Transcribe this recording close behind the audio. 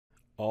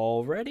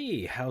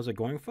Alrighty, how's it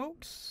going,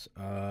 folks?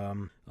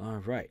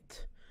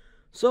 Alright.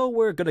 So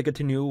we're gonna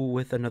continue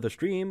with another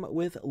stream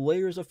with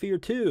Layers of Fear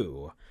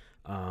 2.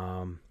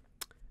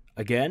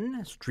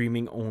 Again,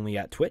 streaming only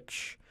at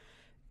Twitch.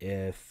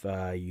 If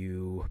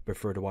you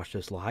prefer to watch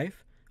this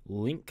live,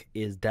 link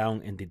is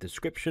down in the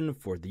description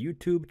for the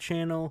YouTube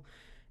channel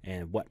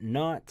and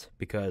whatnot,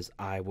 because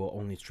I will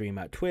only stream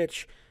at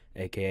Twitch,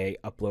 aka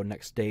upload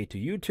next day to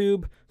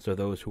YouTube. So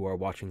those who are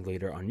watching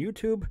later on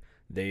YouTube,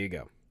 there you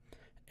go.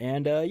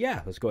 And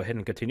yeah, let's go ahead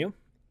and continue.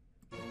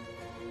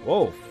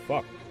 Whoa,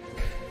 fuck.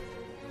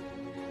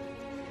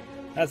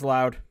 That's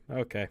loud.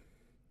 Okay.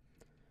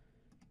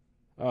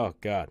 Oh,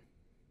 God.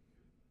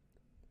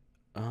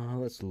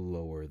 Let's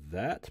lower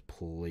that,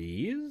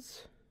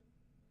 please.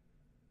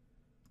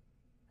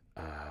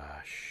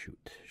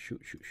 Shoot.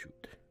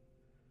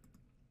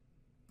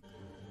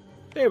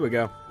 There we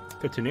go.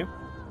 Continue.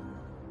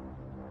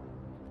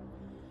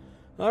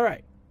 All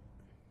right.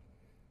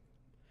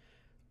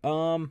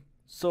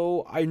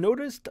 So I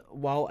noticed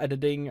while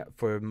editing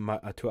for my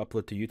to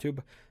upload to YouTube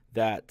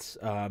that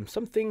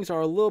some things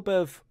are a little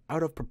bit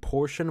out of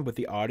proportion with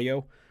the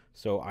audio.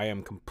 So I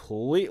am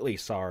completely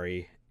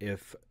sorry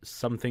if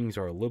some things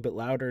are a little bit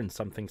louder and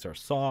some things are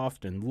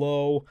soft and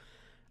low.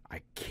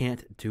 I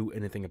can't do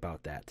anything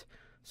about that.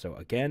 So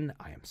again,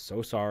 I am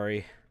so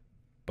sorry,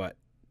 but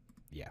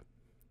yeah.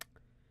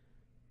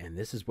 And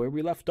this is where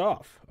we left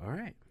off. All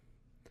right.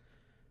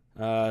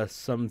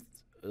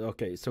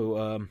 Okay,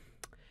 so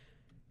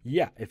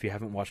yeah, if you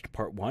haven't watched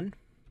part 1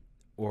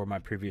 or my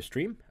previous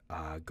stream,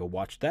 go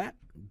watch that,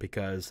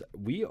 because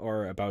we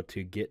are about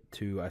to get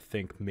to, I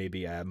think,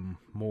 maybe a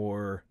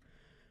more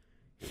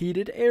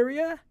heated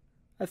area.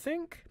 I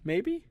think,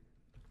 maybe?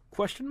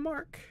 Question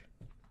mark?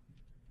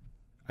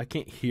 I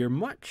can't hear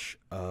much.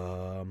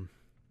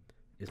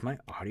 Is my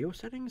audio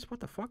settings? What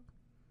the fuck?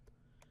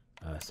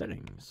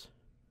 Settings.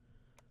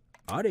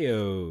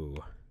 Audio.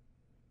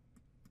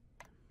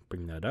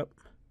 Bring that up.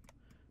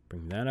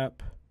 Bring that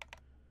up.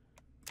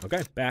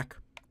 Okay, back.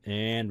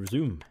 And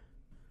resume.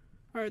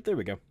 Alright, there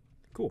we go.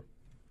 Cool.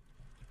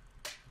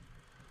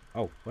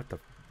 Oh, what the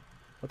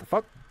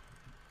fuck?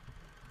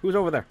 Who's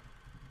over there?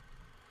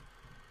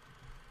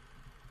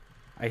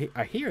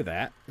 I hear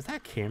that. Is that a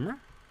camera?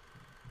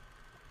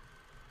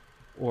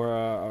 Or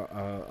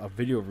a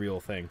video reel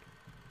thing?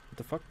 What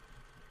the fuck?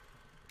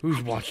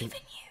 Who's watching?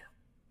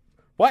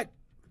 What?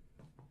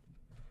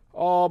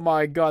 Oh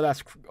my god,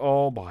 that's...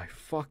 Oh my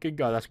fucking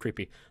god, that's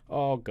creepy.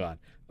 Oh god.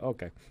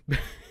 Okay.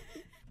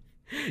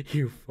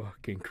 You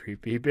fucking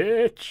creepy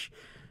bitch.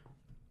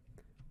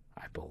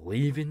 I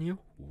believe in you?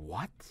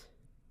 What?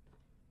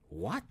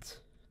 What?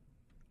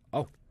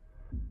 Oh.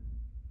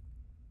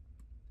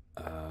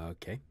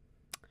 Okay.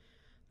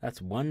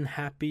 That's one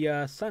happy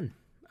sun.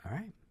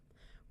 Alright.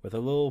 With a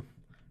little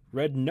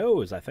red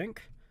nose, I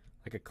think.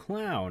 Like a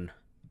clown.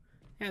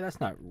 Yeah, that's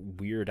not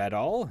weird at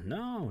all.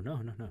 No.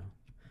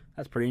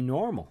 That's pretty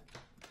normal.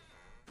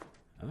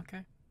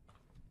 Okay.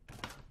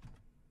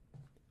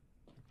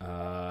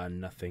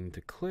 Nothing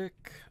to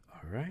click.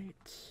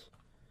 Alright.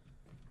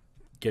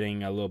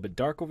 Getting a little bit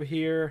dark over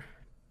here.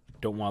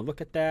 Don't want to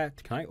look at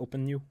that. Can I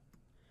open you?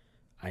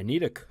 I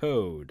need a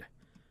code.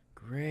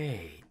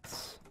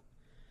 Great.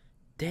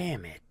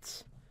 Damn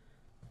it.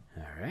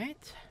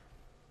 Alright.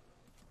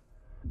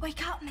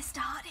 Wake up, Mr.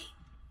 Hardy.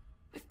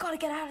 We've got to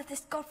get out of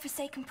this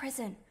godforsaken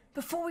prison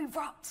before we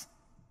rot.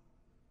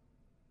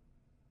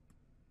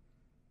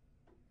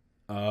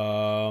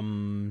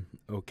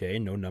 Okay,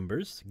 no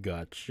numbers.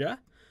 Gotcha.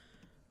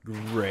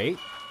 Great.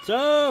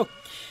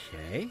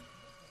 Okay.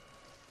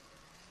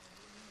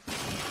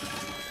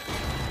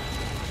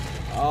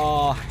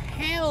 Oh,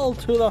 hell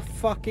to the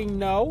fucking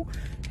no.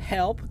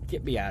 Help.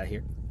 Get me out of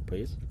here,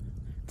 please.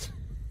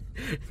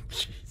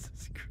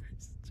 Jesus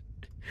Christ.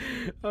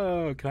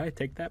 Oh, can I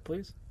take that,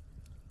 please?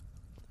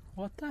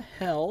 What the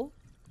hell?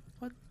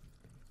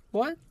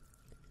 What?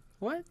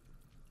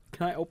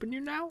 Can I open you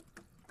now?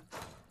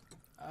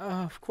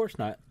 Of course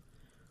not.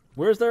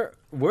 Where's a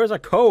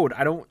code?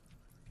 I don't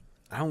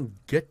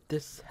get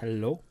this.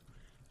 Hello?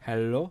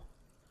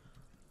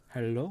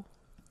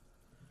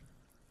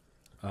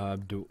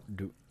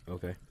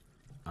 Okay.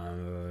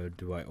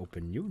 Do I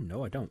open you?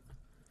 No, I don't.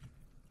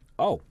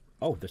 Oh,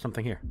 there's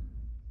something here.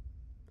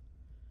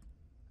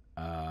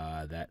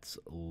 That's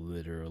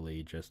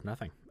literally just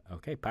nothing.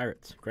 Okay,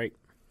 pirates. Great.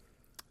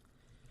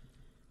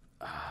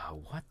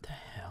 What the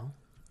hell?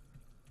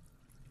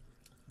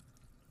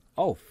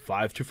 Oh,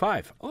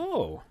 525.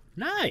 Oh,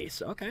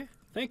 nice. Okay,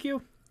 thank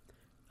you.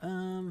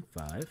 5,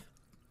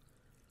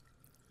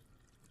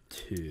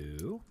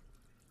 2,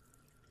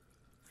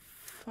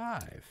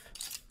 5.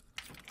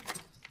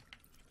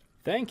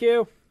 Thank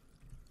you.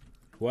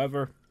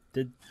 Whoever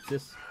did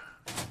this.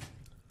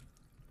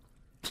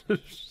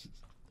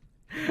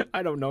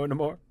 I don't know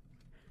anymore.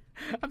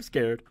 I'm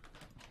scared.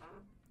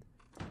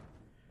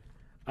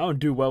 I don't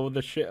do well with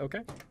this shit,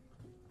 okay?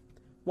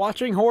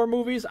 Watching horror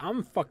movies,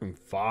 I'm fucking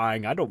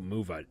fine. I don't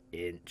move an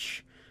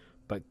inch.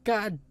 But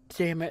god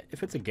damn it,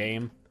 if it's a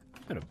game,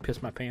 I'm gonna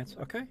piss my pants,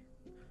 okay?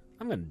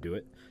 I'm gonna do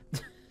it.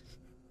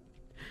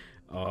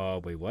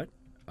 Wait, what?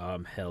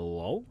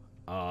 Hello?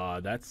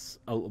 That's...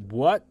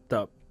 what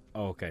the...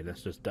 Oh, okay,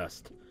 that's just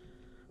dust.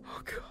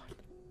 Oh, God.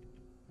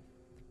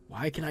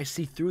 Why can I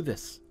see through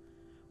this?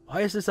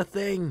 Why is this a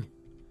thing?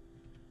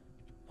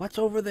 What's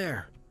over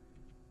there?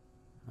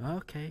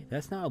 Okay,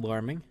 that's not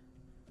alarming.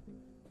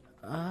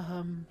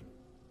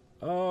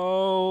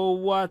 Oh,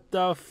 what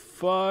the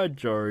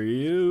fudge are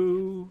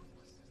you?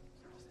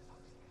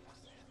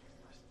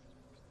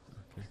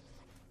 Okay.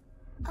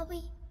 Are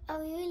we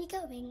really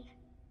going?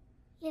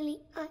 Lily,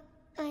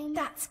 I'm...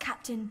 That's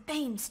Captain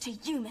Baines to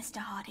you, Mr.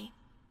 Hardy.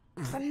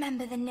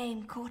 Remember the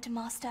name,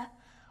 Quartermaster,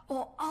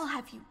 or I'll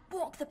have you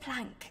walk the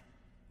plank.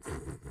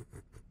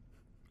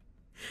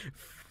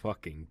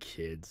 Fucking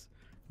kids.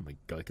 Oh my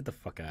God, get the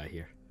fuck out of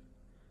here.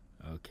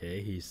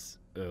 Okay, he's,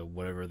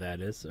 whatever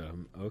that is,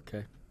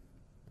 okay.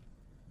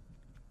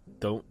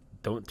 Don't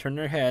turn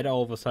their head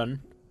all of a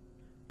sudden.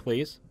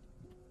 Please.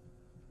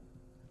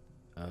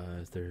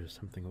 Is there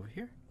something over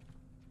here?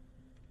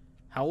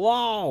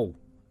 Hello!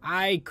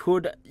 I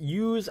could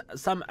use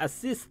some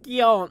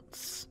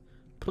assistance.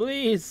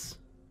 Please.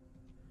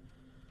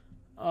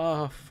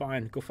 Oh,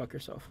 fine. Go fuck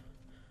yourself.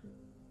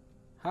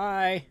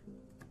 Hi.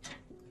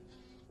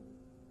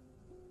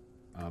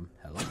 Hello?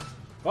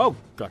 Oh,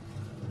 God.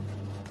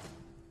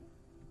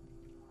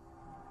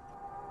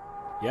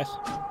 Yes?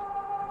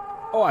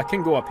 Oh, I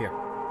can go up here.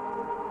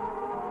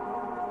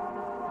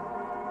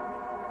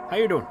 How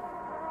you doing?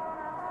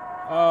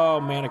 Oh,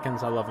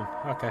 mannequins. I love them.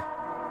 Okay.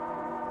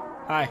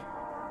 Hi.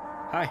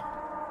 Hi.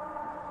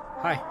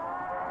 Hi.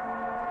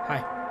 Hi.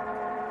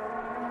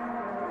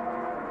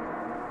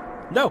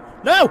 No!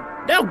 No!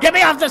 No! Get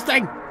me off this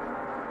thing!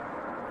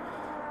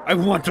 I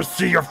want to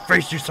see your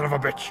face, you son of a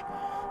bitch!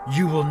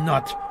 You will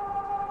not.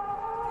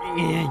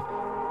 You.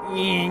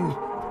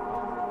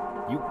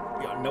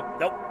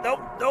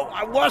 No!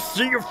 I want to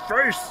see your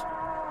face!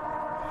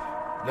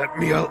 Let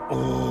me out.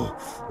 Oh.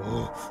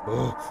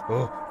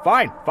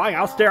 Fine,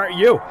 I'll stare at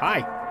you. Hi.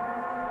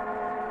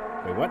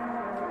 Wait, what?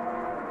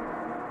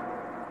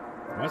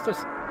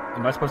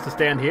 Am I supposed to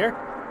stand here?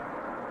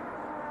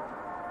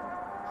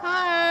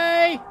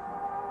 Hi!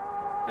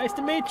 Nice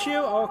to meet you.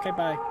 Oh, okay,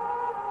 bye.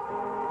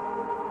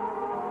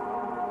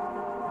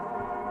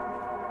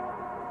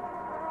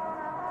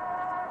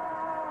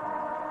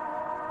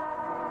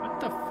 What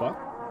the fuck?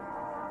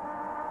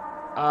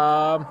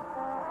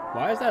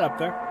 Why is that up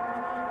there?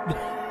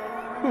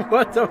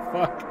 What the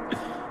fuck?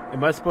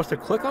 Am I supposed to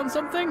click on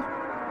something?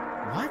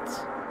 What?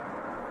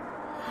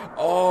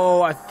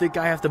 Oh, I think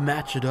I have to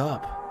match it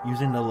up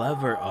using the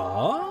lever.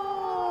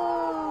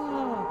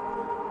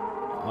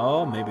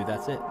 Oh, maybe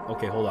that's it.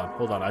 Okay, hold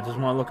on. I just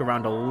want to look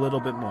around a little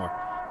bit more.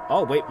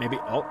 Oh, wait, maybe.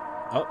 Oh,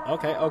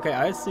 okay.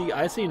 I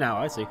see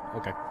now.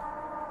 Okay.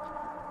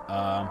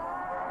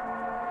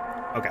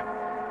 Okay.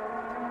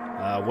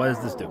 What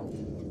does this do?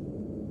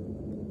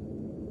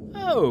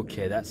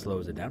 Okay, that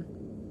slows it down.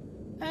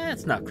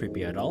 That's not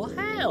creepy at all.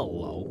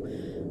 Hello.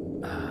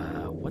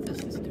 What does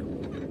this do?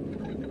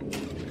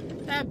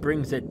 That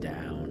brings it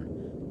down.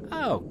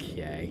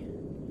 Okay.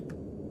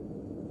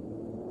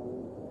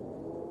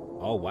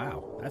 Oh,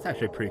 wow. That's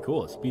actually pretty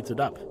cool. It speeds it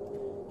up.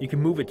 You can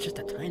move it just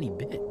a tiny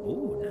bit.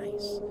 Ooh,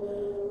 nice.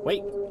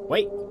 Wait.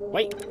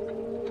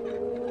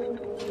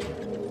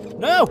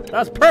 No!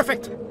 That's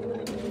perfect!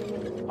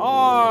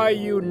 Oh,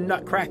 you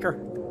nutcracker.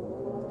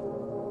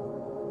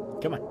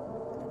 Come on.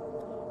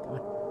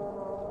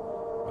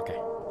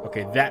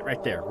 Okay, that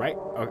right there, right?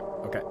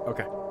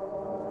 Okay.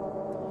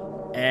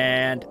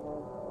 And...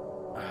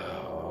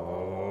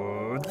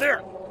 oh,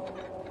 there!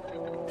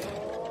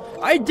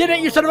 I did it,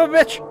 you son of a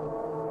bitch!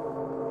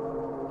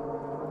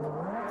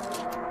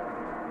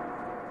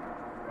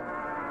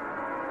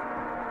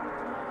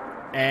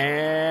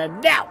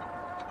 And now!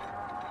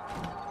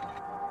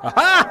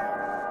 Aha!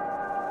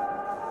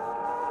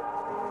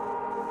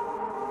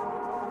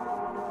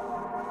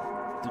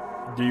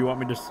 Do you want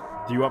me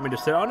to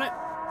sit on it?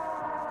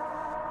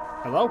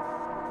 Hello?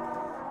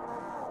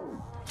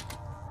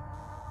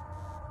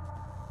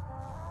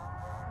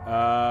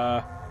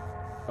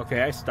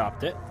 Okay, I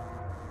stopped it.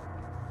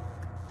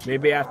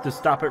 Maybe I have to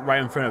stop it right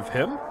in front of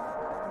him?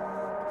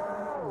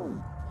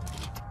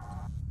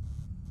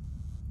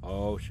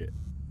 Oh, shit.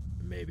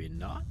 Maybe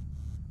not.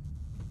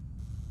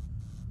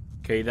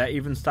 Okay, that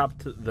even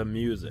stopped the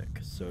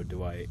music. So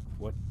do I...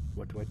 What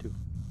do I do?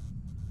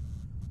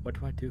 What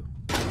do I do?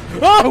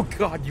 Oh,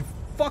 God, you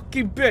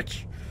fucking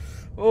bitch!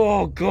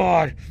 Oh,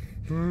 God.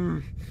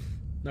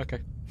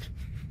 Okay.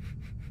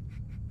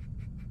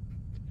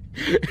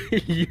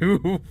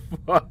 You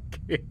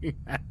fucking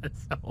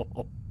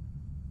asshole.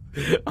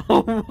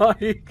 Oh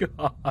my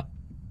God.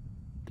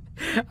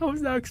 I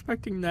was not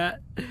expecting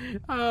that.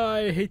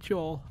 I hate you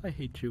all. I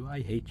hate you.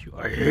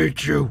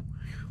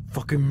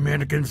 Fucking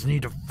mannequins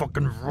need to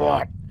fucking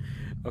rot.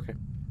 Okay.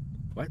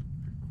 What?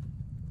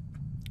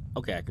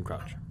 Okay, I can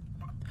crouch.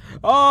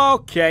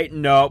 Okay,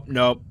 nope. I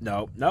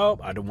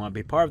don't want to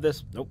be part of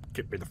this. Nope,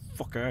 get me the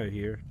fuck out of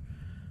here.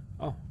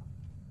 Oh.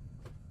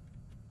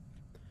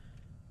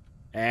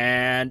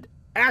 And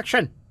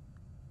Action!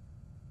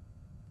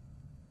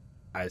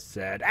 I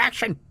said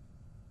action!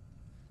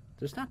 Is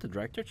this not the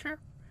director chair?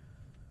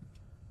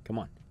 Come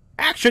on.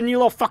 Action, you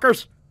little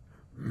fuckers!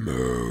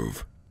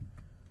 Move.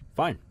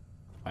 Fine.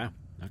 Wow.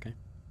 Okay.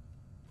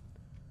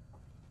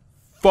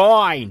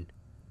 Fine!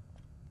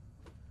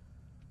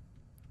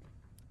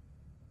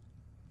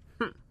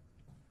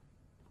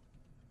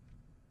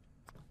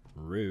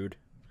 Rude.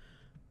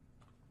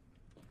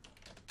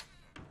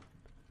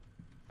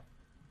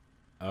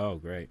 Oh,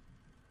 great.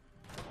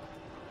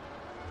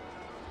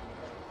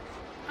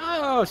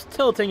 Oh, it's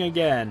tilting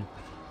again.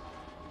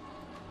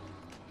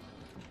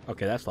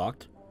 Okay, that's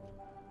locked.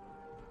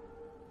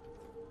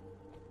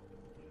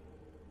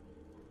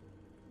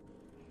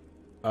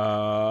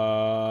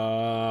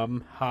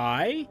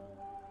 Hi?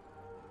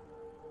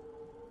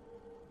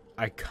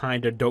 I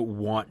kinda don't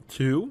want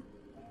to.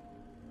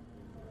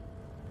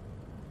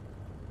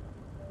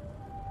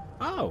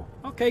 Oh,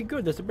 okay,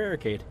 good. There's a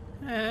barricade.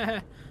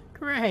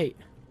 Great.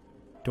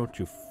 Don't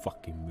you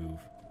fucking move.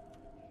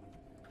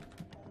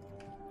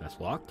 That's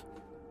locked.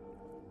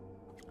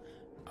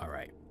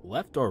 Alright.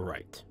 Left or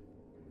right?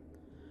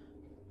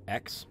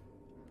 X?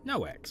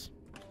 No X.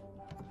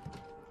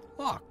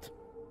 Locked.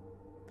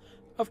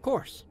 Of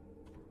course.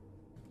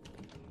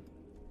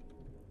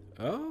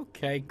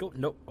 Okay, go.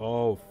 No.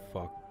 Oh,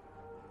 fuck.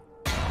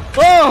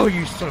 Oh,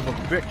 you son of a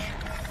bitch.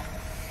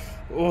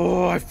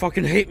 Oh, I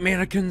fucking hate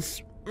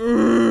mannequins.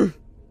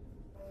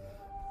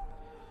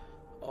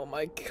 Oh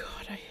my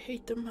god, I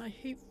hate them. I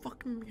hate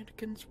fucking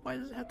mannequins. Why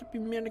does it have to be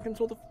mannequins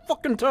all the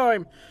fucking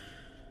time?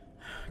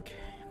 Okay.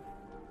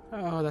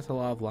 Oh, that's a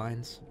lot of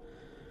lines.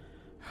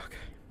 Okay.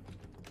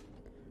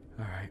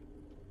 Alright.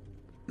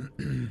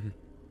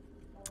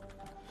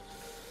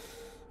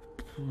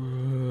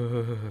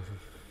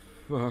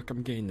 Fuck,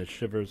 I'm getting the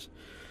shivers.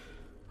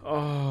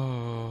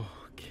 Oh,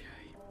 okay.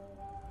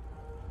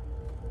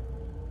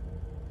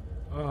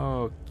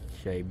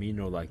 Okay, me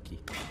no likey.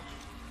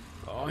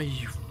 Oh,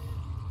 you.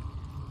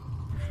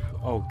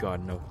 Oh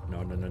god, no.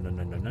 No, no, no, no,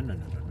 no, no, no, no, no,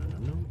 no,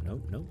 no, no,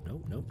 no,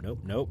 no, no,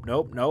 no,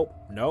 no, no,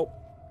 no,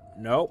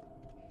 no.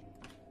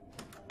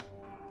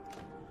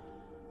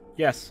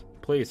 Yes,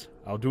 please.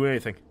 I'll do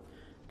anything.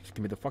 Just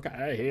get me the fuck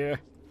out of here.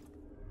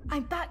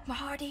 I'm back,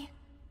 Mahardy.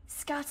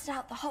 Scouted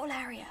out the whole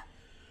area.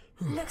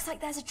 Looks like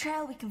there's a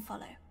trail we can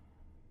follow.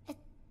 A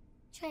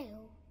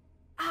trail?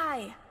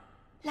 Aye.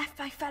 Left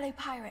by fellow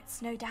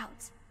pirates, no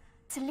doubt.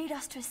 To lead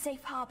us to a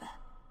safe harbor.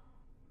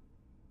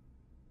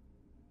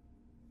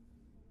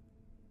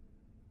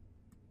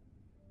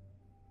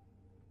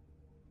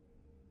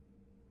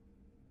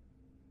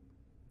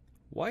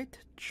 White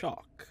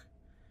chalk.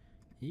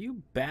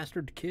 You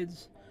bastard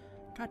kids.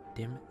 God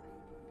damn it.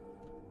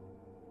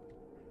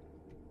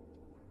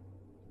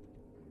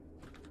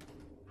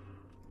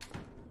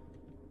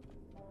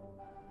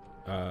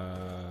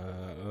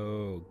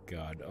 Oh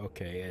god.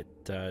 Okay,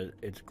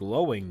 it's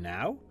glowing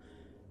now.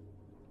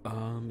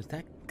 Is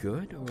that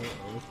good or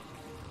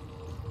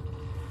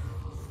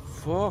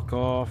fuck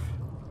off?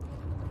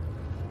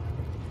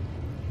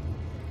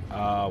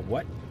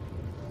 What?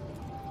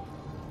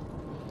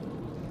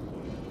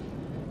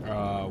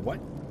 What?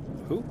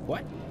 Who?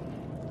 What?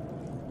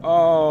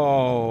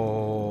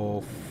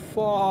 Oh,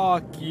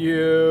 fuck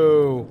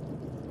you.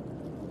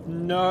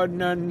 No,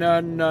 no,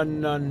 no, no,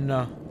 no,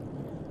 no.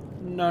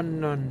 No,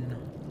 no, no.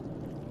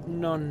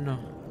 No, no.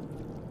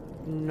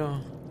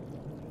 No.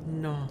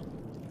 No.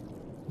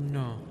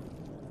 No.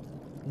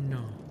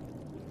 No.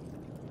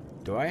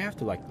 Do I have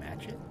to, like,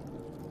 match it?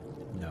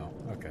 No.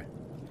 Okay.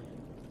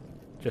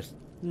 Just,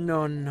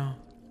 no, no.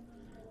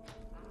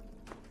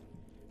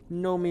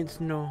 No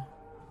means no.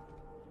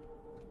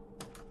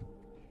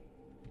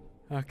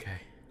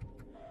 Okay.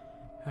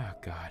 Oh,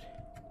 God.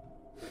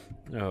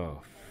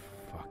 Oh,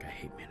 fuck. I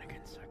hate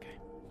mannequins. Okay.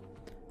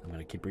 I'm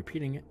gonna keep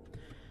repeating it.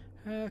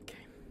 Okay.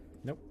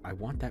 Nope. I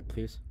want that,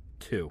 please.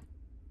 2.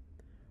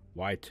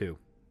 Why 2?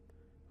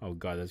 Oh,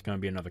 God. There's gonna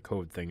be another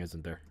code thing,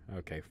 isn't there?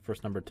 Okay.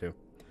 First number 2.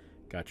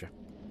 Gotcha.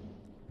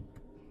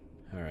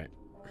 Alright.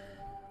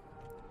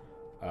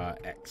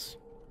 X.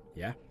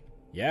 Yeah?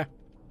 Yeah?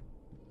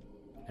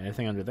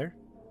 Anything under there?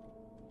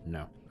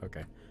 No.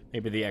 Okay.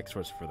 Maybe the X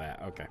was for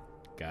that. Okay.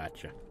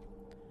 Gotcha.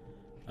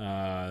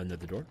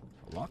 Another door.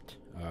 Locked.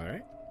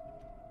 Alright.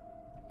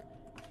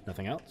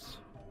 Nothing else?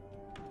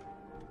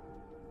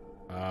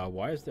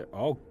 Why is there...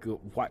 Oh, good.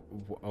 What?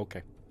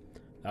 Okay.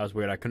 That was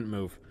weird. I couldn't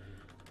move.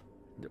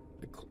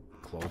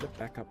 Close it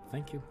back up.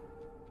 Thank you.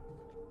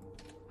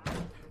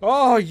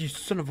 Oh, you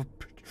son of a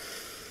bitch.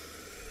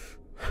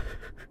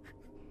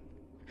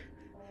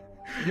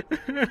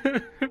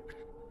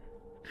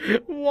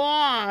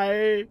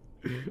 Why?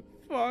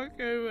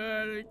 Fucking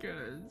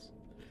mannequins.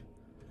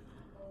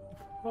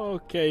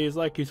 Okay, he's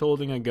like he's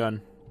holding a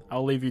gun.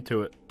 I'll leave you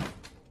to it.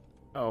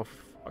 Oh,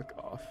 fuck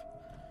off.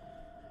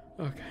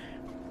 Okay.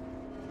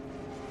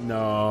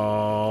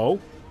 No.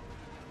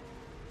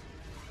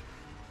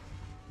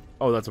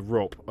 Oh, that's a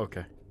rope.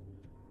 Okay.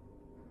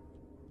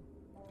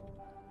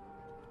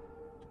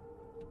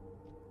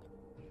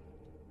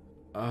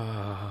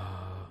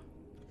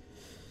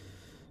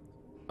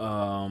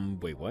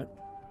 Wait, what?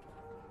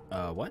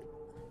 What?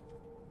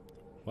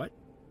 What?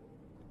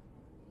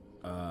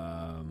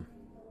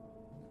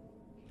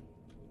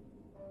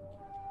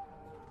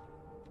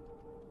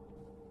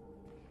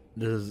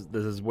 This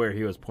is where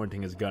he was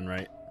pointing his gun,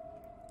 right?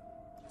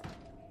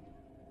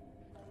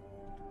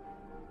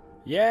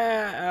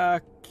 Yeah,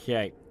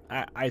 okay.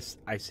 I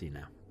see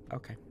now.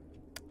 Okay.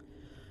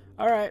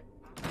 All right.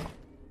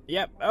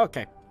 Yep,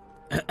 okay.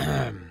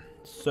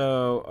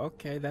 So,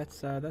 okay,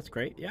 that's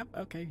great. Yep,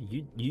 okay.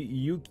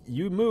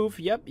 You move.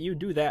 Yep, you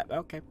do that.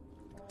 Okay.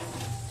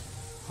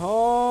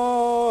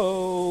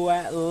 Oh,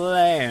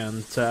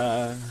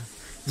 Atlanta.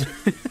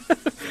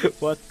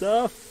 What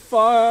the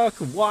fuck?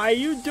 Why are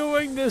you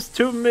doing this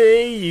to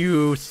me,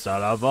 you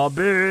son of a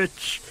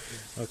bitch?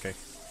 Okay.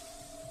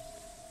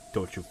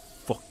 Don't you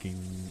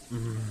fucking...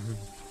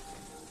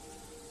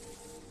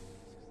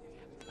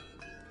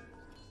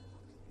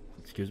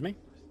 Excuse me?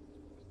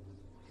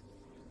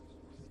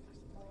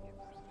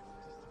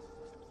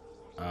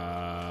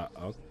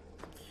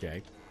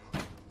 Okay.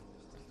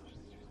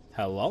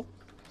 Hello?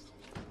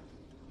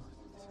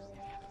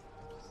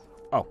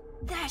 Oh.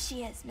 There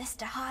she is,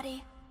 Mr.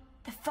 Hardy.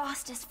 The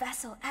fastest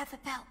vessel ever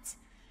built.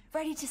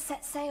 Ready to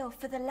set sail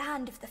for the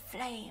land of the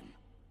flame.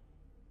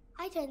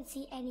 I don't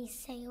see any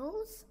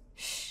sails.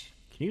 Shh.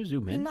 Can you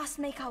zoom We in? must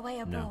make our way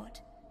aboard. No.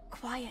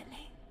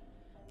 Quietly.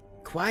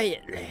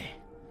 Quietly.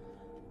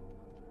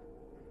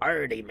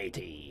 Alrighty,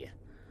 matey.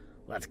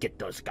 Let's get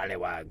those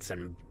scallywags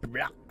and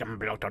block them.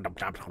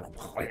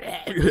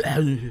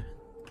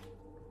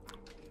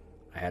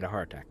 I had a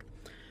heart attack.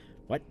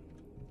 What?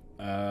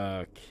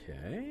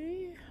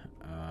 Okay.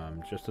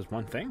 Just as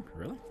one thing?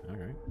 Really?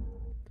 Alright.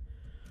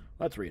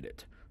 Let's read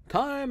it.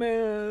 Time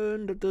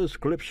and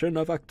description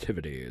of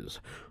activities.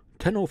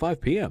 10:05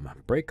 p.m.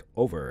 Break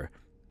over.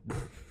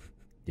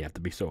 You have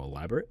to be so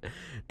elaborate.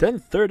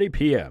 10:30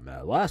 p.m.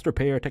 Last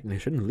repair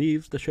technician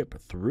leaves the ship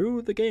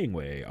through the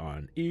gangway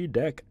on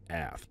E-deck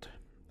aft.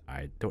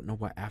 I don't know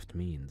what aft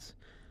means.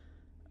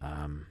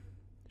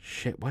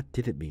 Shit, what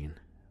did it mean?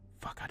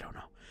 Fuck, I don't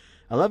know.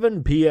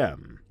 11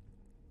 p.m.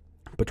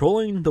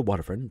 Patrolling the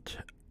waterfront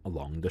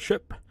along the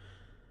ship.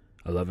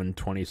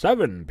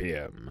 11:27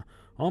 p.m.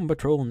 On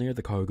patrol near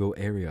the cargo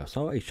area,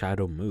 saw a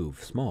shadow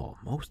move, small,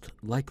 most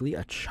likely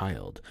a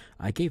child.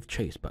 I gave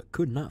chase, but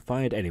could not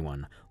find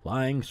anyone.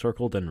 Lying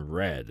circled in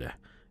red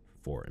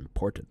for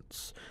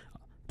importance.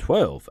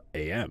 12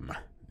 a.m.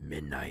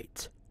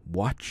 Midnight.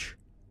 Watch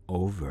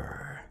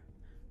over.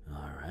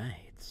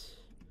 Alright.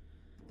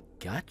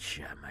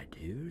 Gotcha, my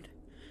dude.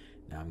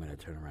 Now I'm going to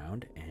turn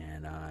around,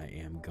 and I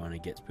am going to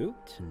get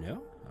spooked.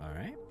 No?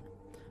 Alright.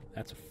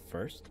 That's a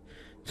first.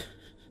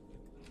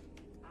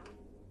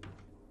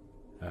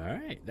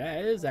 Alright,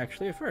 that is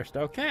actually a first.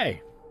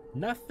 Okay.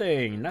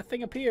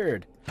 Nothing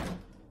appeared.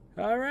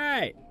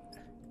 Alright.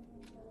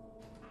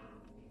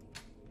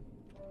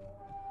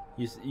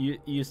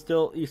 You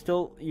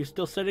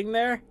still sitting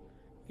there?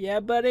 Yeah,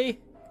 buddy?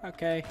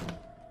 Okay.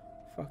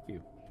 Fuck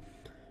you.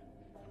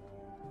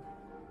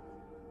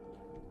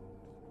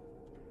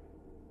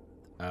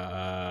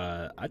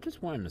 I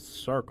just wanted to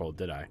circle,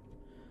 did I?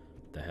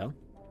 The hell?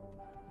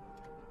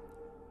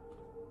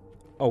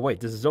 Oh wait,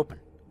 this is open.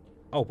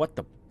 Oh, what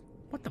the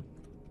what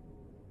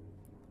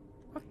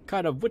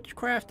kind of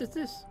witchcraft is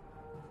this?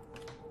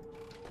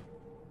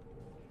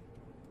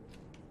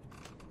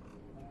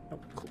 Oh,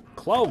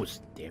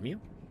 close, damn you.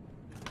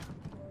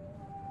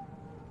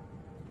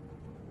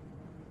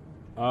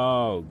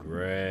 Oh,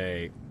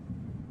 great.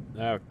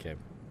 Okay.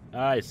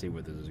 I see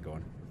where this is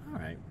going.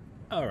 Alright.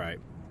 Alright.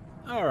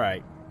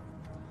 Alright.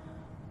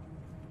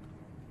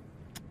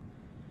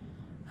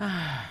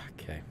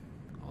 Okay.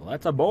 Well,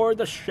 let's aboard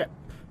the ship.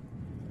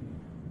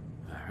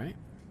 Alright.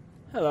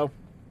 Hello.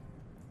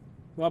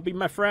 Want to be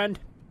my friend?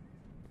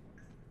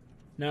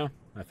 No?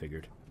 I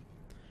figured.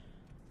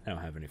 I don't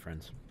have any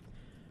friends.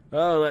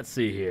 Oh, let's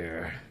see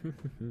here.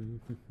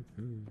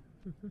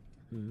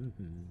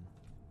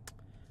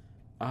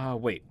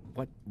 Wait.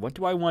 What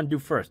do I want to do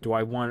first? Do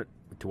I want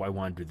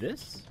to do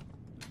this?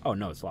 Oh,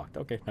 no, it's locked.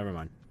 Okay, never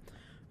mind.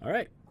 All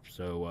right.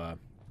 So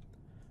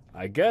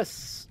I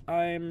guess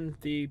I'm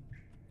the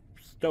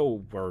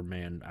stower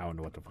man. I don't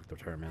know what the fuck the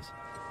term is.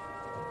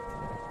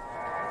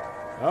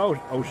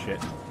 Oh shit.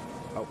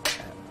 Oh,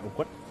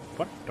 what the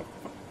fuck?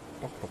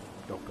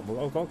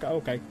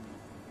 Okay.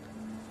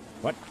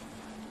 What?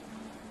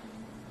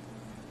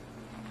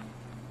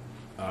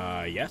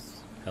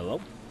 Yes? Hello?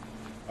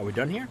 Are we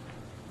done here?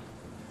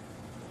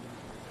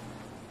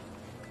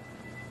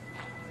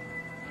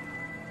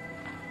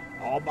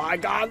 Oh my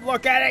god,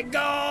 look at it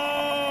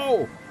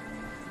go!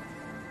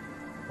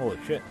 Holy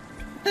shit.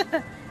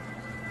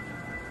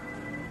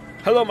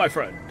 Hello, my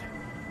friend.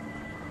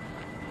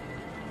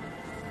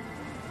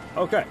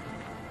 Okay.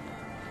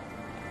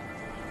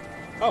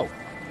 Oh.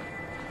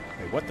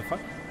 Wait, what the fuck?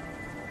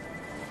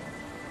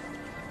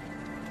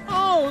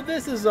 Oh,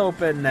 this is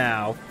open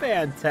now.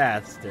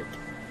 Fantastic.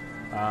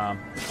 Oh.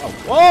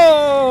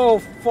 Whoa!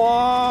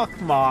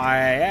 Fuck my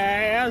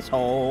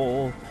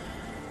asshole.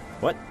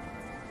 What?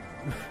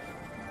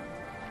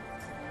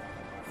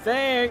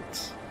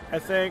 Thanks, I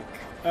think.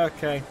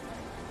 Okay.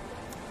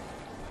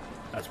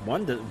 That's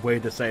one way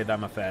to say that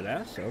I'm a fat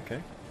ass.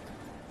 Okay.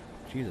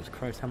 Jesus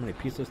Christ, how many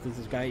pizzas does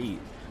this guy eat?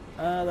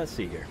 Let's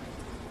see here.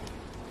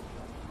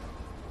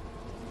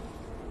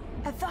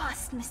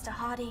 Avast, Mr.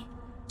 Hardy.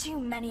 Too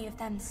many of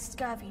them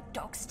scurvy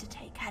dogs to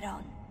take head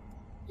on.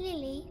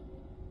 Lily,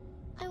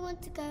 I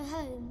want to go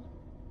home.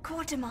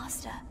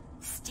 Quartermaster,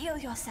 steel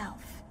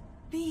yourself.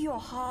 Be your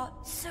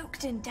heart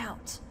soaked in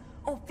doubt,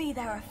 or be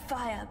there a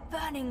fire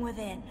burning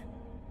within.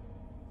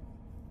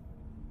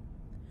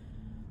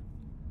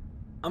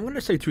 I'm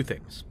gonna say two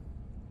things.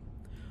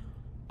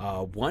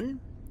 One,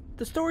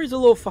 the story's a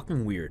little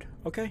fucking weird,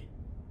 okay?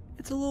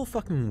 It's a little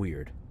fucking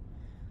weird.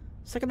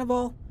 Second of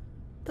all,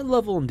 the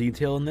level and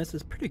detail in this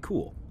is pretty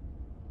cool.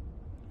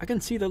 I can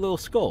see the little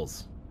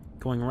skulls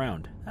going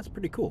around. That's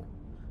pretty cool.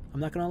 I'm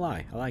not gonna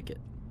lie, I like it.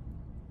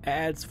 It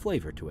adds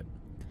flavor to it.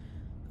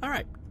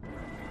 Alright,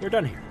 we're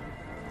done here.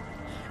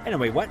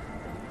 Anyway, what?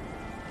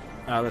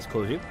 Let's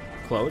close you.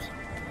 Close.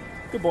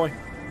 Good boy.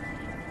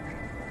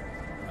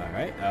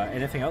 Alright,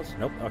 anything else?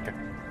 Nope, okay.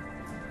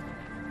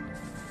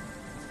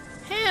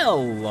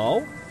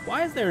 Hello?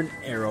 Why is there an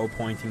arrow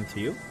pointing to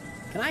you?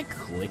 Can I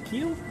click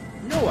you?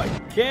 No, I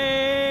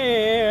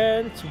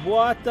can't!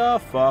 What the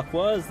fuck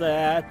was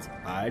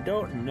that? I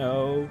don't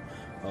know.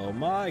 Oh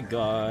my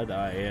god,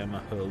 I am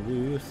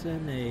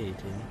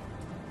hallucinating.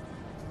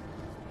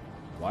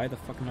 Why the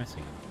fuck am I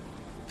singing?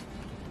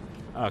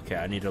 Okay,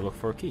 I need to look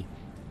for a key.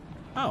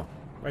 Oh,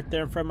 right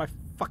there in front of my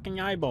fucking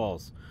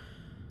eyeballs.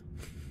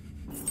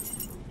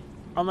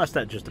 Unless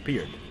that just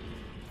appeared.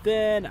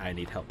 Then I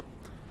need help.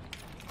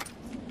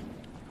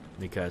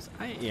 Because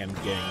I am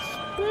getting...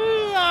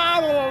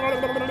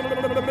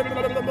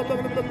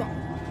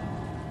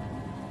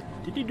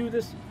 Did you do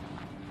this?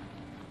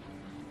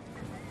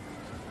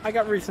 I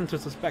got reason to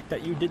suspect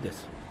that you did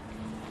this.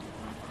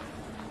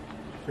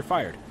 You're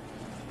fired.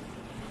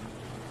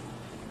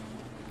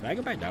 Can I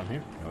go back down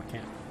here? No, I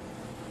can't.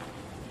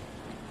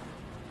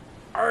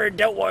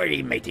 Don't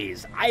worry,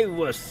 mateys. I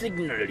will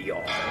signal you.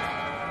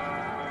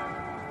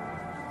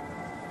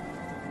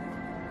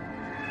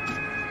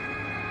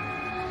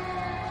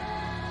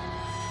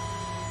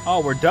 Oh,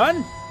 we're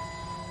done?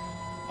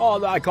 Oh,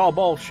 I call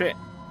bullshit.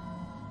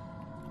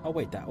 Oh,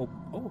 wait, that...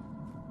 Oh,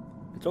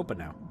 it's open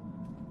now.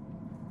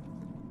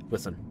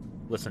 Listen.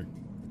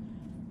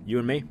 You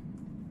and me,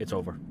 it's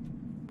over.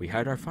 We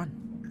had our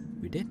fun.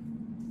 We did.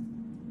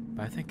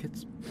 But I think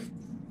it's...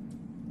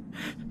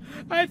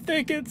 I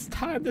think it's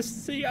time to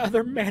see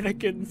other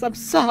mannequins. I'm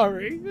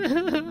sorry.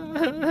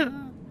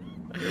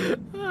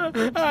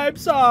 I'm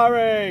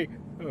sorry.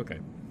 Okay.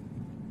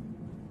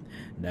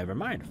 Never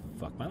mind.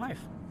 Fuck my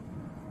life.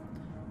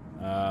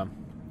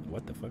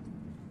 What the fuck?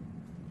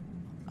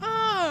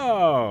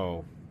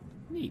 Oh!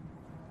 Neat.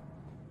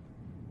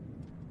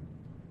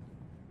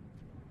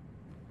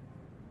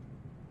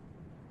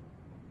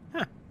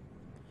 Huh.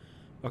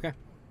 Okay.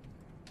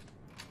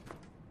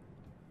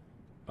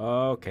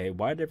 Okay,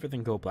 why did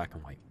everything go black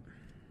and white?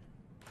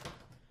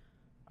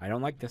 I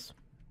don't like this.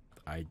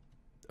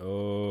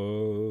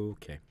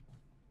 Okay.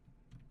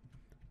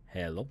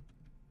 Hello?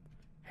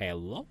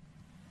 Hello?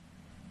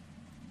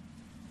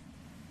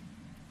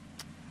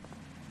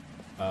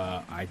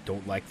 I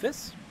don't like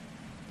this.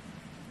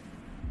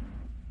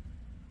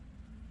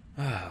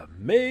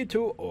 Made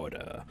to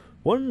order.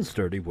 One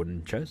sturdy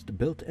wooden chest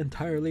built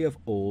entirely of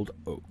old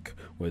oak,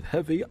 with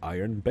heavy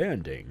iron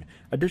banding.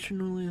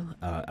 Additionally,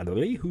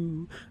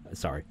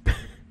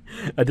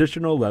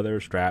 additional leather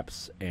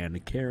straps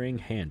and carrying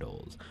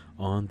handles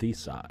on the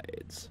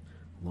sides,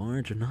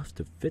 large enough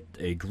to fit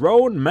a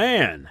grown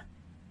man.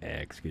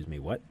 Excuse me,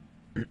 what?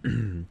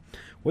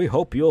 We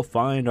hope you'll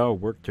find our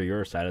work to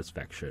your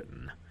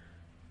satisfaction.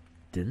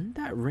 Didn't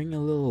that ring a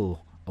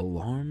little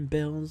alarm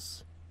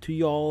bells to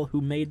y'all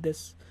who made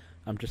this?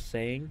 I'm just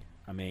saying.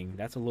 I mean,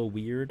 that's a little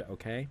weird,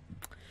 okay?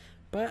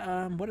 But,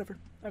 whatever.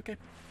 Okay.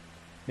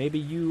 Maybe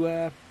you,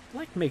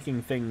 like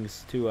making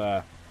things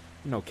to,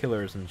 you know,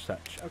 killers and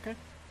such, okay?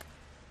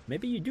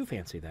 Maybe you do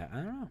fancy that. I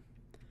don't know.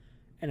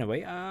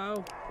 Anyway,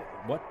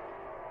 what?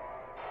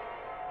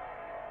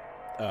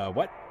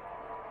 What?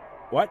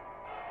 What?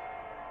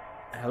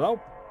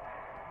 Hello?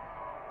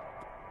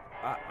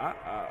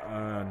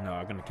 No,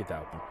 I'm gonna keep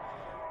that open.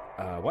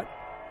 What?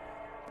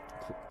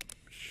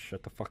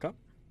 Shut the fuck up.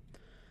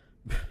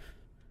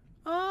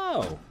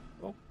 Oh,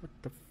 what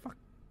the fuck?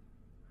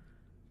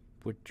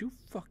 Would you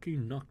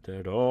fucking knock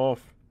that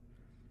off?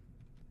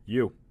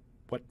 You.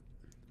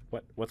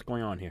 What's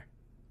going on here?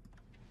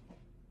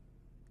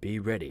 Be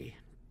ready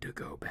to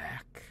go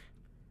back.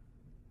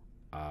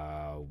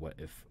 What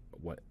if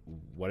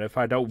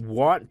I don't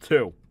want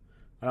to?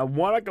 I don't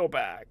want to go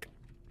back.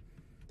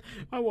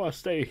 I want to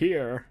stay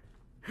here.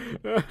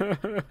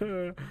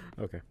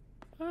 Okay.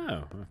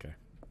 Oh, okay.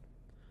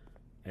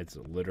 It's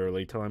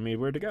literally telling me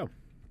where to go.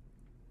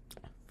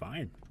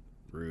 Fine.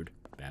 Rude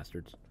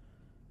bastards.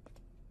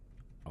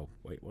 Oh,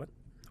 wait, what?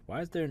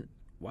 Why is there...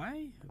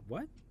 Why?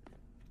 What?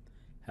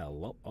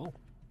 Hello? Oh.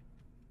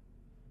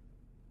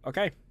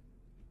 Okay.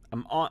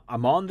 I'm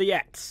on the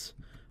X.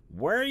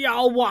 Where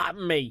y'all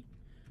want me?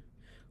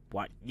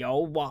 What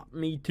y'all want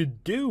me to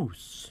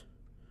deuce?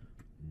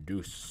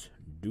 Deuce.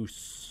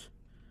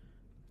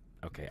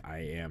 Okay, I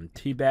am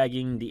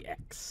teabagging the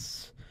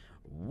X.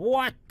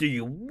 What do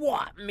you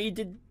want me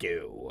to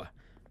do?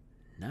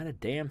 Not a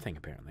damn thing,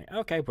 apparently.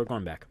 Okay, we're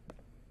going back.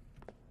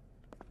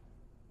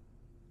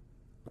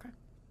 Okay.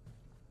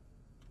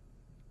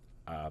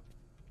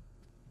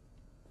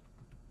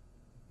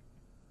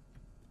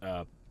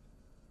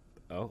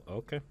 Oh,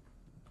 okay.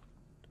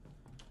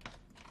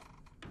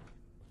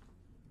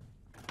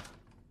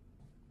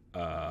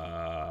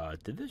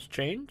 Did this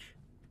change?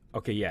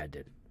 Okay, yeah, it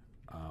did.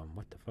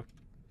 What the fuck?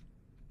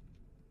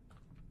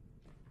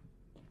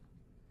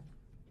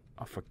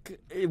 Oh,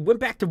 it went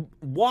back to...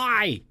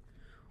 Why?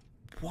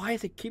 Why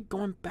does it keep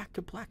going back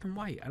to black and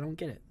white? I don't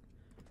get it.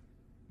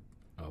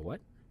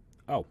 What?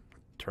 Oh,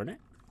 turn it?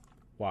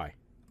 Why?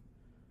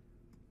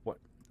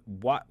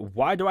 What?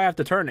 Why do I have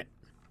to turn it?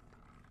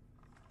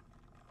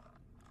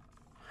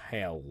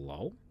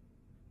 Hello?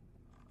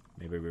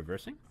 Maybe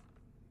reversing?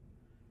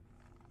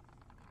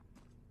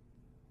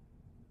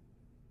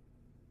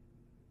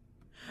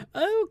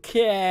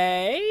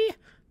 Okay.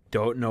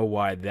 Don't know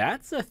why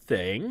that's a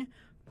thing,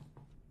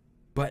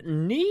 but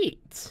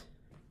neat.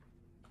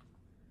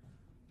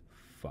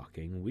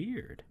 Fucking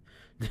weird.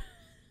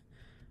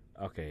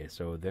 Okay,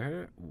 so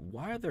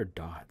why are there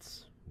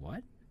dots?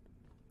 What?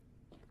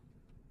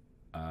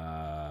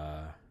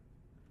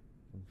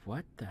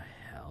 What the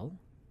hell?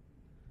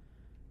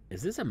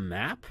 Is this a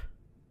map?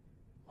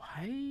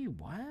 Why?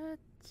 What?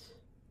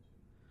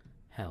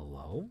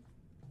 Hello?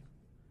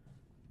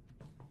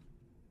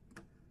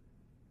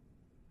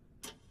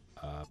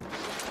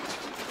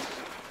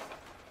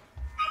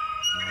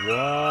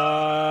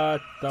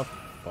 What the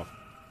fuck?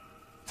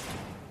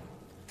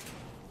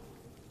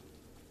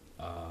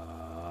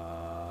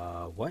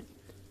 What?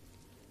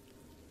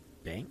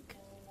 Bank?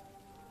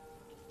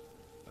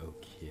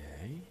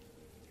 Okay.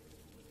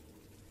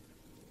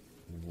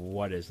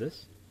 What is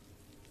this?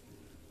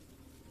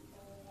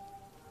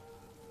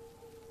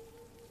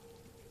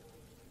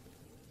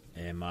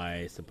 Am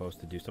I supposed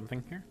to do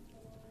something here?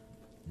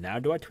 Now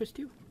do I twist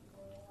you?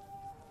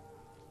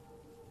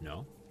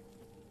 No.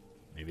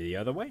 Maybe the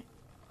other way?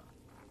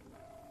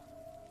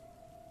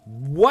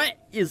 What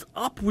is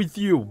up with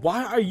you?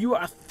 Why are you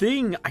a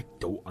thing? I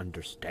don't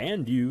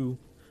understand you.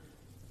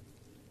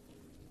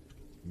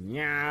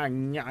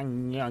 Nyang,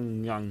 nyang,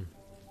 nyang, nyang.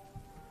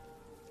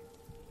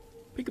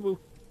 Peekaboo.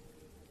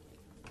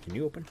 Can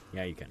you open?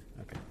 Yeah, you can.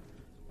 Okay.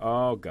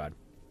 Oh, God.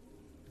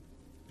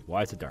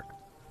 Why is it dark?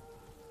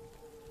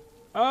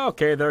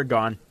 Okay, they're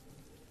gone.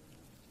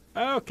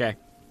 Okay.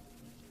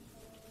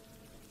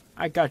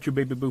 I got you,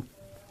 baby boo.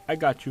 I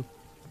got you.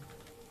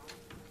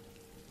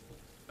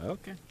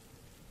 Okay.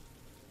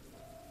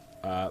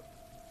 Oh,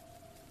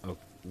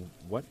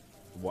 what?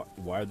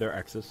 Why are there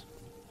X's?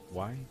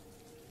 Why?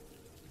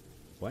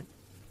 What?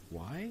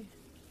 Why?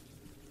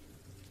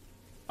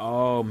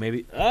 Oh,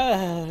 maybe.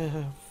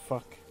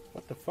 Fuck.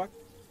 What the fuck?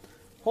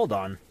 Hold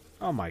on.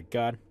 Oh my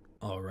God.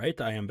 All right,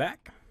 I am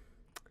back.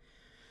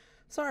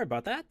 Sorry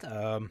about that.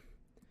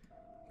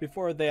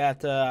 Before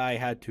that, I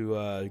had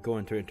to go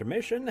into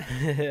intermission.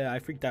 I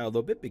freaked out a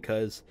little bit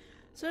because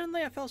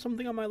suddenly I felt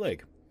something on my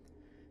leg.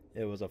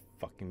 It was a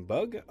fucking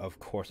bug. Of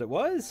course it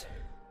was.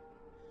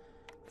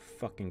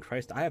 Fucking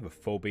Christ. I have a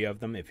phobia of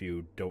them if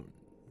you don't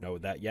know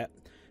that yet.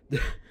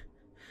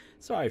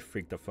 So I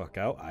freaked the fuck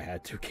out. I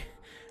had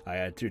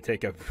to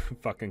take a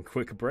fucking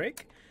quick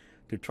break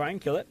to try and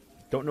kill it.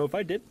 Don't know if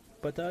I did,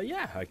 but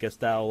yeah, I guess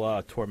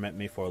that'll torment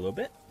me for a little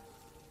bit.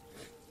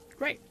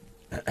 Great.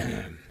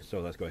 So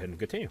let's go ahead and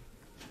continue.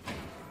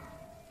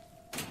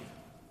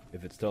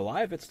 If it's still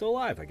alive, it's still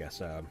alive, I guess.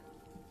 Add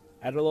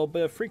a little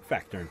bit of freak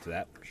factor into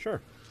that.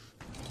 Sure.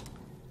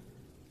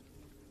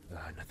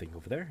 Nothing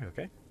over there.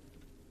 Okay.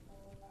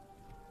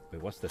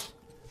 Wait, what's this?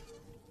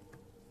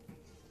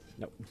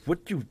 No, would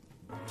you...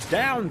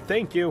 Down,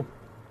 thank you.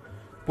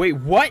 Wait,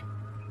 what?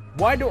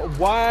 Why do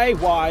I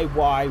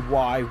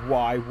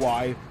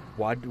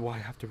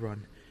have to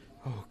run?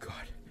 Oh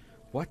God.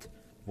 What?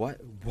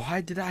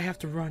 Why did I have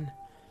to run?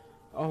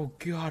 Oh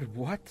God,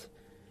 what?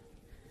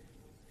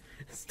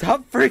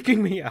 Stop freaking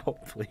me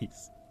out,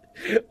 please.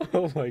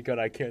 Oh my God,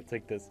 I can't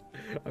take this.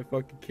 I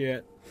fucking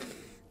can't.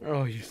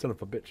 Oh, you son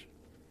of a bitch.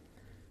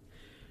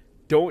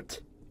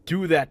 Don't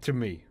do that to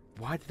me.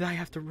 Why did I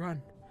have to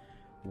run?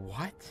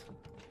 What?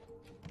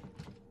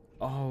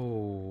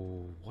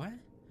 Oh, what?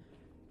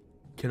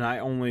 Can I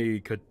only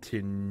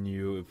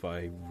continue if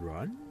I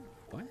run?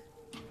 What?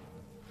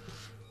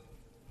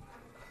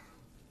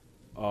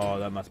 Oh,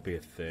 that must be a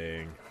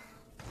thing.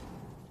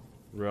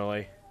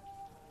 Really?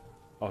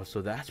 Oh,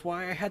 so that's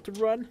why I had to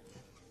run?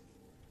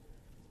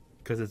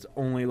 Because it's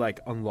only, like,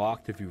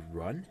 unlocked if you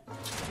run?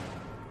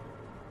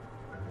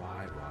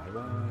 Why?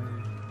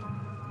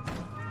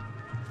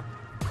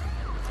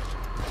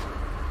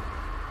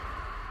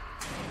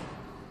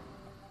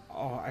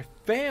 Oh, I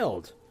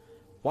failed!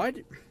 Why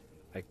did...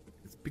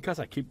 It's because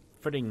I keep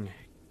freaking...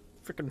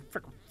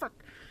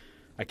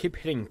 I keep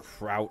hitting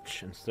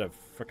crouch instead of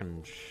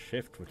freaking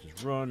shift, which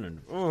is run,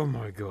 and oh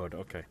my god,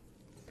 okay.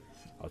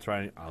 I'll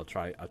try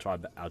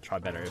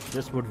better. If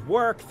this would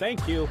work,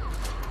 thank you.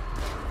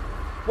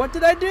 What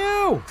did I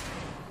do?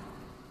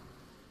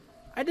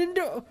 I didn't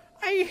do.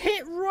 I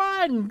hit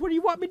run. What do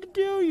you want me to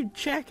do, you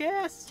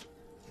jackass?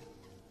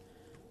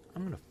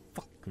 I'm gonna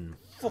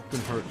fucking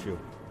hurt you.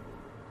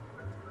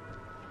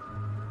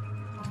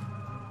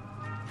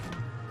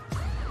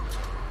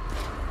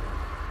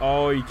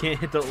 Oh, you can't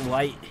hit the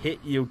light hit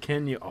you,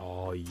 can you?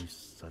 Oh, you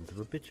sons of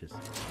a bitches.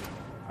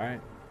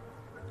 Alright.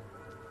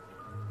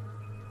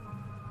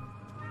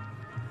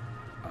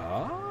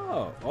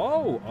 Oh,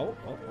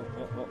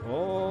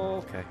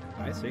 okay.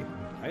 I see.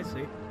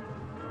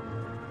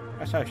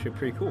 That's actually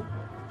pretty cool.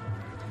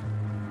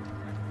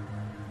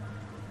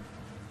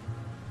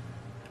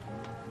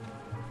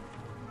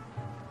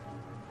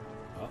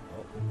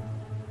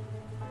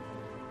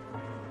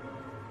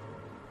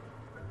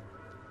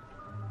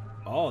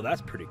 Oh,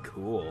 that's pretty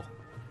cool.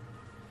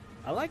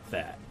 I like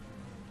that.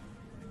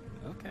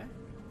 Okay.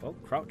 Oh,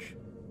 crouch.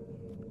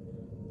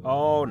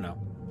 Oh, no.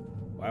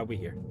 Why are we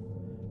here?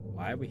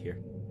 Why are we here?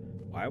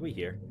 Why are we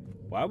here?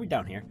 Why are we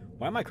down here?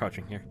 Why am I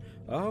crouching here?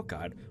 Oh,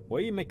 God. What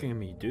are you making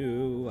me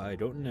do? I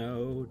don't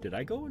know. Did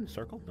I go in a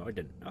circle? No, I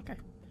didn't. Okay.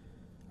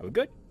 Are we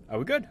good? Are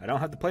we good? I don't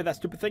have to play that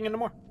stupid thing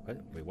anymore. What?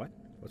 Wait, what?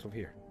 What's over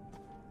here?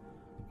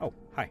 Oh,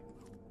 hi.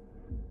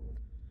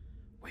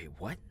 Wait,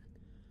 what?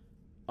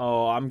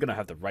 Oh, I'm gonna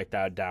have to write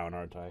that down,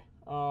 aren't I?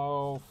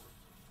 Oh,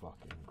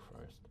 fucking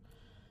Christ.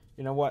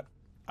 You know what?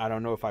 I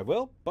don't know if I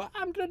will, but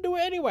I'm gonna do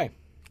it anyway.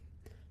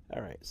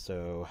 Alright,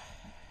 so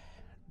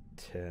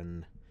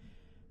 10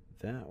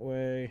 that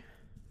way,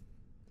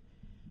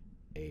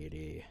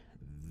 80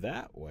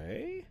 that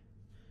way,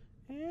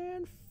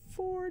 and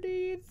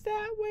 40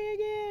 that way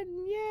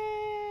again.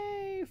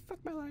 Yay!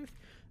 Fuck my life.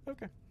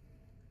 Okay.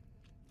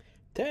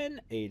 10,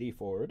 80,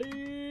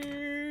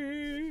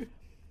 40.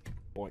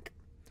 Boink.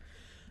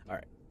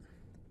 Alright.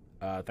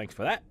 Thanks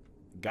for that.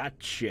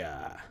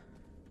 Gotcha.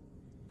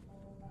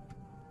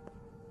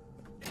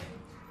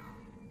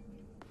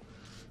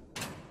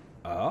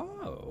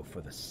 Oh, for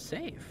the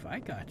safe. I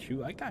got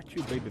you,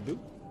 baby boo.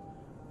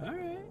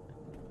 Alright.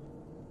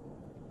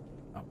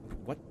 Oh,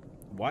 what?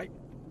 Why?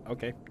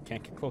 Okay,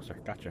 can't get closer.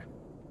 Gotcha.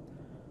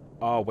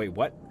 Oh, wait,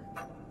 what?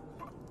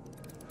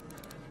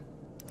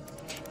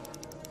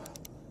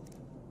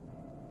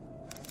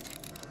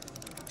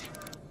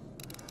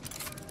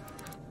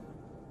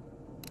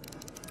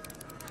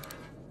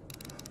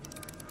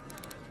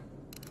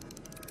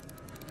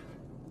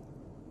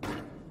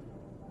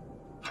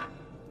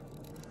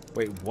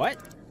 Wait, what?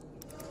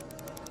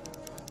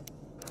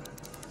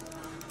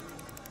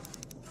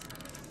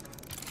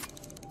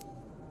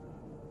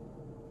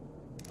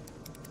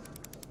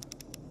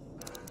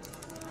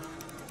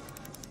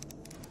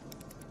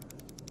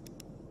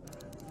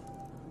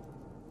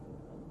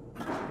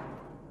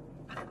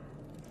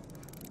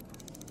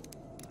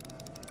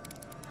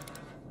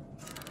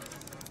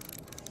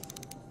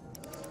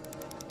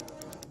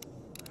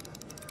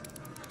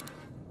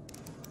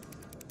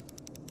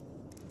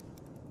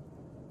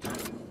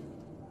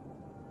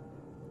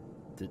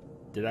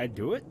 Did I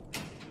do it?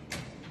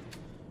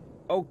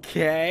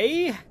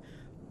 Okay.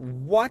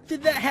 What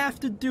did that have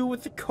to do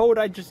with the code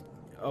I just...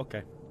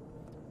 Okay.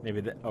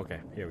 Maybe that... Okay,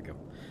 here we go.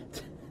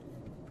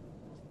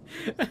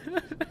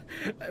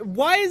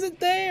 Why is it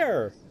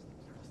there?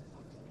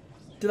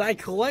 Did I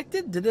collect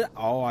it? Did it...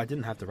 Oh, I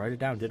didn't have to write it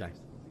down, did I?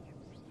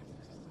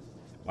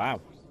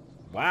 Wow.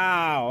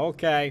 Wow,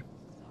 okay.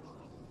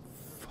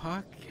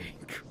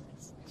 Fucking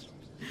Christ.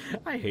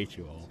 I hate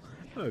you all.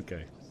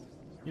 Okay.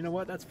 You know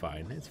what? That's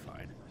fine. It's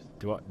fine.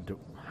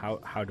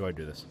 How do I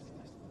do this?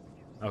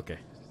 Okay.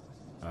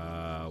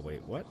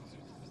 Wait, what?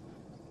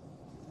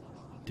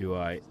 Do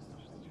I...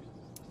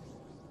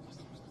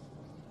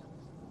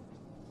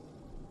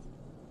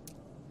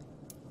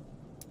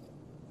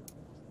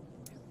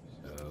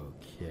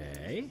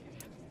 Okay.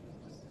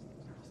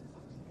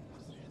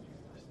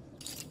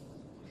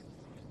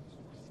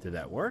 Did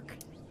that work?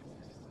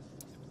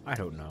 I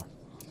don't know.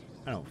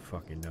 I don't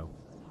fucking know.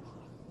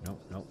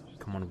 Nope, nope.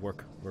 Come on,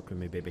 work. Work with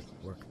me, baby.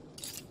 Work.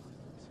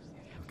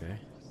 Okay.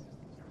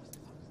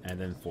 And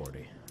then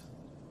 40.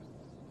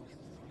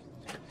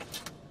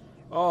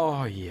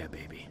 Oh, yeah,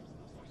 baby.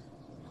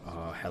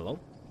 Hello?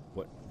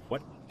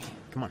 What?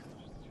 Come on.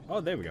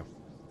 Oh, there we go.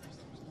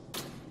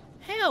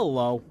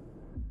 Hello.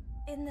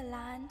 In the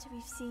land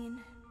we've seen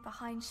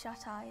behind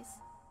shut eyes,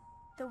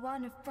 the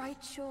one of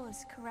bright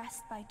shores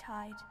caressed by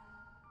tide,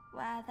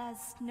 where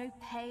there's no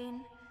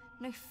pain,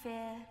 no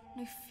fear,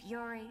 no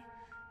fury,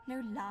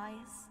 no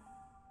lies.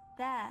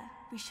 There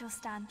we shall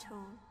stand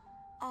tall,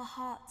 our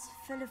hearts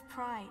full of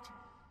pride.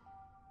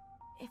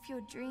 If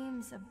your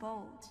dreams are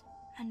bold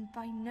and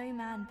by no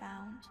man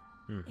bound,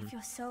 if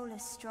your soul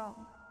is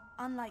strong,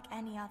 unlike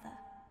any other,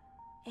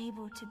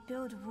 able to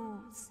build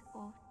walls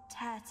or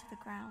tear to the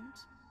ground,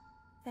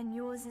 then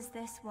yours is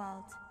this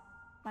world,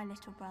 my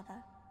little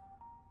brother.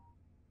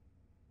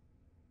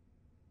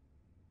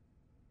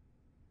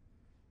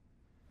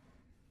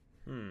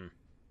 Wait,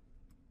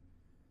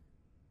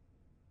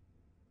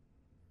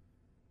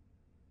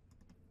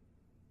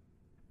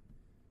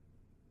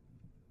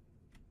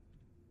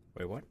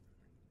 what?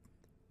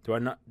 Do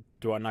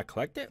I not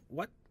collect it?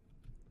 What?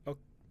 Oh,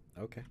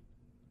 okay.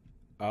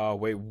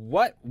 Wait,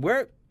 what?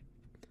 Where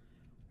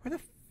the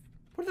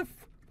what the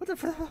what the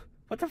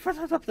what the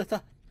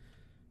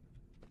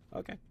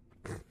okay.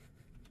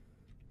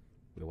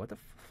 Wait, what the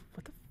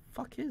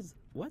fuck is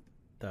what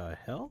the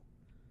hell?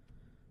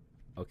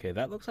 Okay,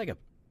 that looks like a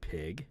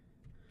pig.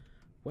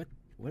 What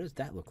does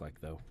that look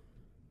like though?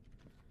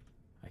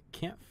 I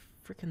can't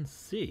freaking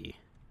see.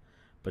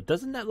 But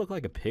doesn't that look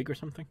like a pig or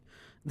something?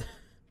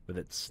 With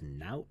its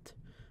snout?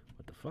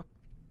 What the fuck?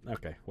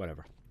 Okay,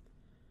 whatever.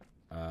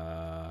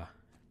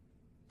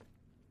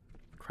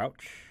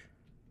 Crouch.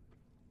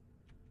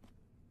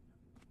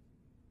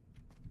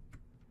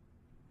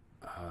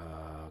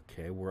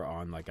 Okay, we're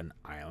on like an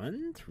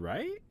island,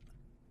 right?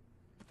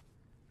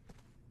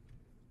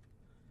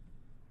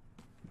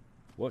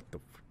 What the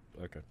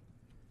okay.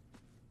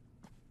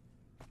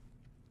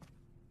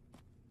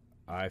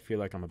 I feel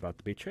like I'm about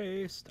to be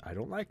chased. I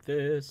don't like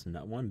this,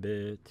 not one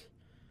bit.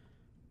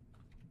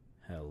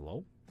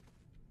 Hello?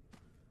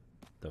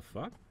 The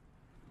fuck?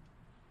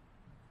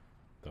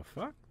 The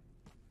fuck?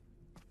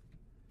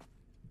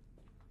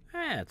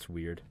 That's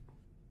weird.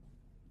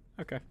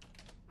 Okay.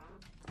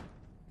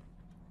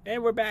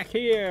 And we're back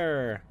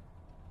here!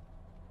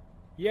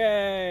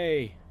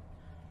 Yay!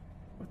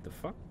 What the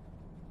fuck?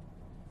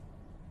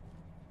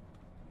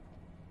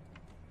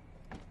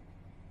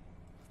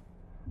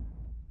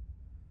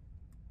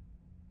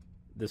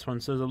 This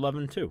one says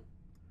 11 too,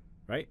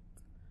 right?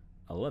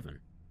 11.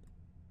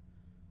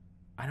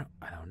 I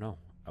don't know.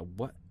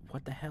 What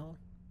the hell?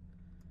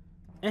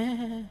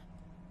 No.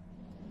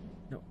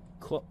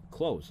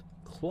 Close.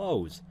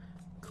 Close.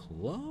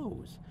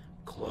 Close.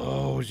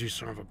 Close, you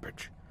son of a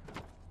bitch.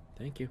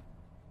 Thank you.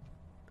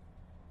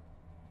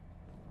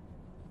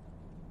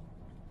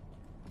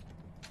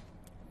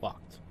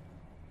 Locked.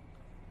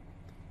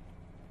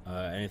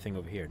 Anything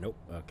over here? Nope.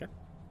 Okay.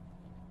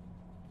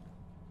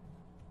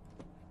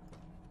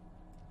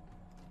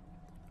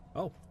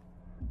 Oh.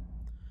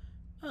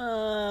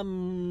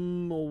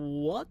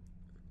 What?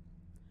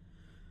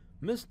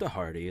 Mr.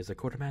 Hardy is a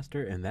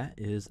quartermaster, and that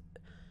is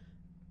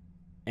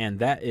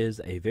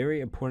a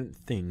very important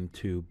thing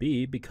to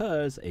be,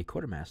 because a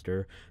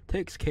quartermaster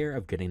takes care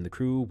of getting the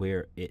crew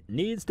where it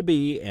needs to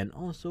be and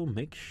also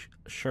makes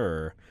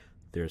sure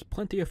there's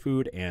plenty of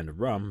food and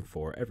rum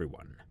for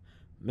everyone.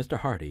 Mr.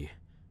 Hardy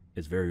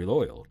is very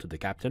loyal to the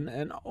captain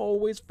and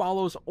always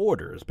follows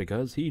orders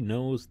because he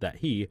knows that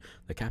he,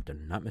 the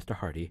captain, not Mr.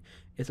 Hardy,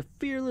 is a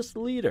fearless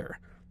leader.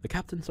 The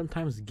captain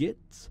sometimes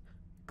gets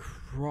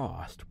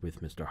crossed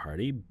with Mr.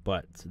 Hardy,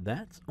 but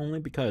that's only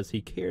because he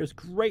cares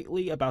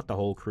greatly about the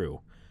whole crew.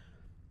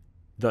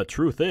 The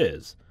truth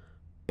is,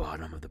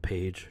 bottom of the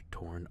page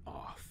torn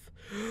off.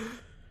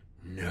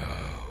 No.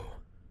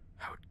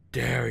 How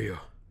dare you?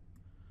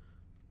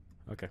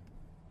 Okay.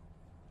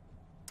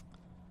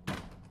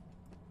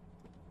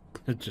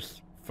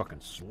 Just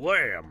fucking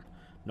slam.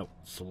 No,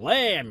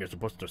 slam. You're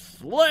supposed to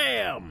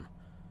slam.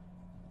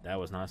 That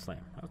was not a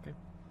slam. Okay.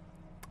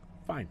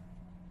 Fine.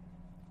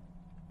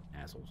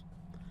 Assholes.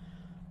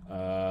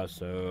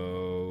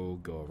 So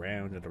go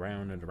around and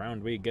around and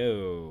around we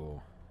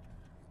go.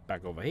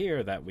 Back over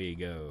here that we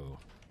go.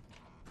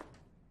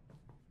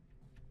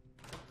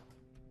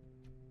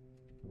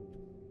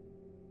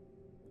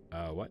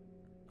 What?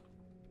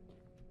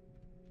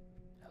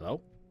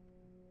 Hello?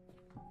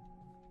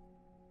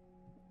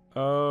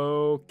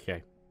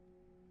 Okay.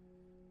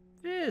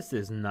 This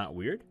is not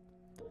weird.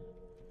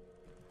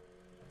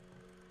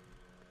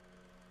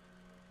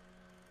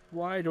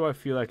 Why do I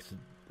feel like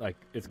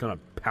it's gonna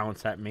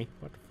pounce at me?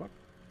 What the fuck?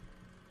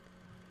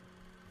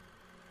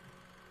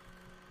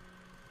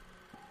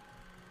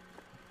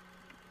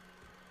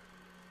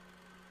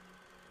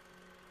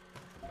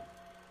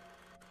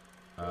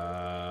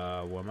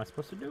 What am I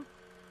supposed to do?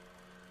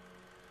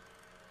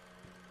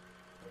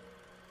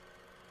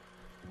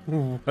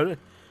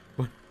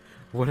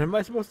 What am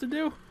I supposed to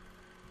do?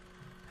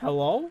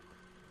 Hello?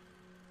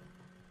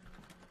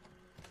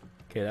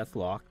 Okay, that's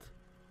locked.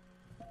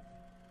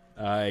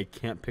 I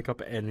can't pick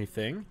up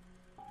anything.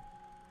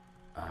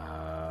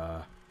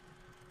 Oh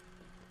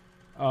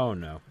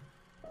no.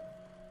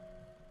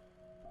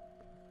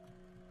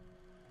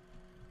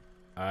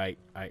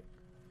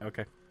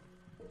 Okay.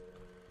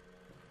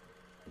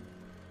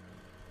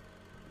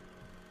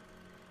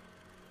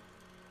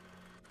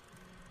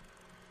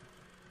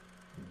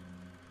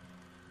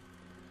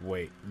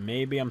 Wait,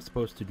 maybe I'm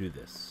supposed to do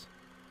this.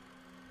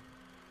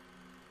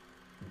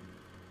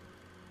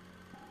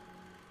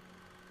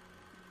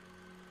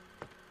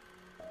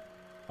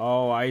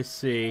 Oh, I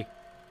see.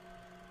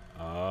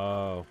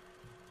 Oh.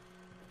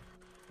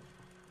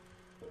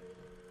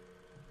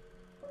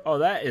 Oh,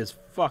 that is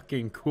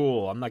fucking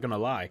cool. I'm not gonna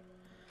lie.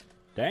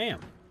 Damn.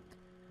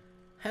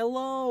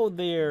 Hello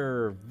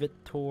there,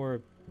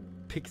 Vitor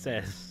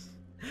Pixes.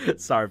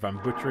 Sorry if I'm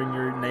butchering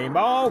your name.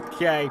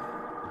 Okay.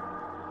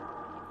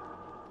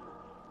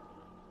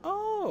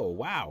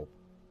 wow.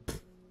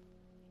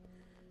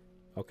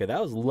 Okay,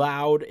 that was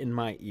loud in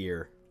my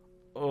ear.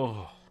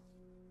 Oh.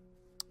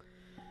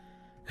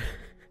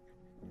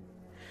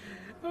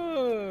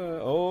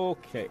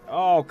 Okay.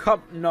 Oh,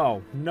 come.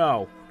 No,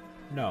 no,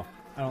 no.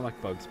 I don't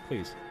like bugs.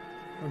 Please.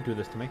 Don't do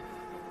this to me.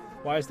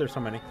 Why is there so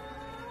many?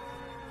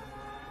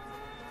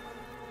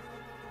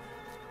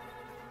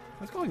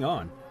 What's going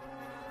on?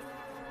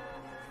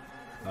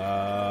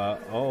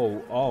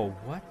 Oh,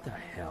 what the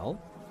hell?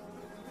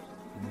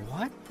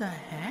 What the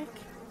heck?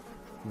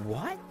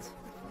 What?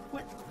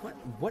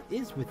 What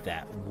is with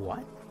that?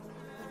 What?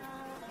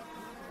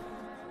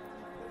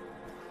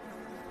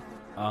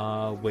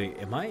 Wait,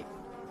 am I?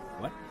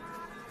 What?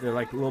 They're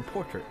like little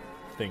portrait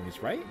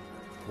things, right?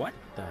 What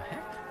the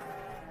heck?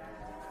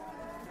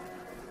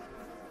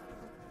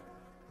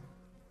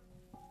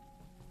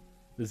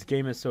 This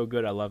game is so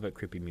good, I love it.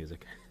 Creepy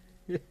music.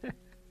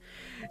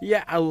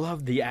 Yeah, I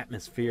love the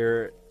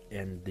atmosphere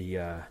and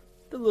the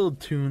little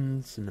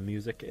tunes and the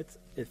music.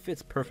 It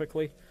fits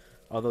perfectly.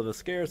 Although the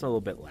scare's a little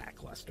bit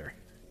lackluster.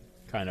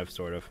 Kind of,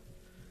 sort of.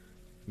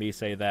 Me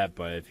say that,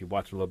 but if you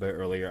watched a little bit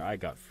earlier, I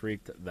got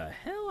freaked the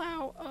hell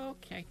out.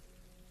 Okay.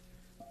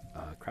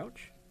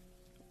 Crouch?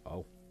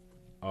 Oh.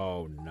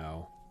 Oh,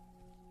 no.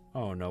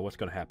 Oh, no, what's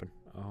gonna happen?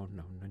 Oh,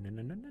 no, no, no,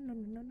 no, no, no, no,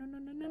 no, no,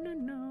 no, no, no,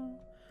 no.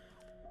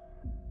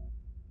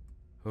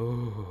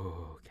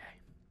 Oh, okay.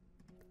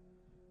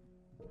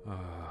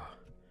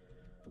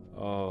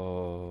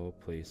 Oh,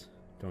 please.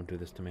 Don't do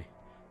this to me.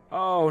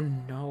 Oh,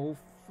 no.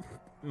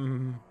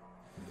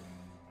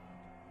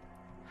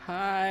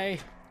 Hi.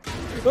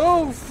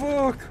 Oh,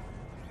 fuck.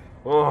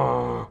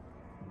 Oh.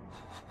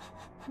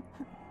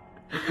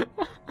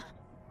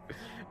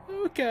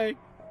 Okay.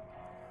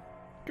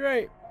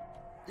 Great.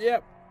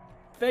 Yep.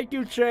 Thank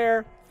you,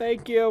 chair.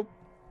 Thank you.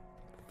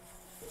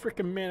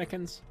 Freaking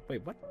mannequins.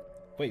 Wait, what?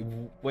 Wait,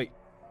 what?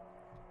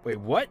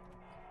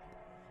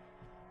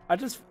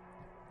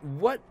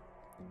 What?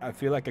 I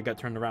feel like I got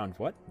turned around.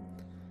 What?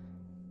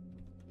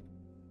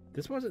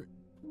 This wasn't...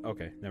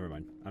 Okay, never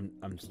mind.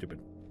 I'm stupid.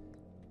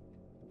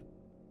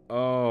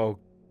 Oh,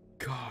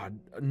 God.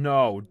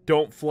 No,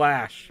 don't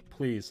flash,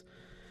 please.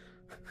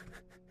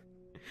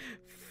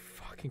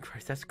 Fucking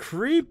Christ, that's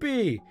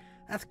creepy.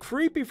 That's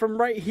creepy from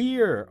right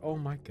here. Oh,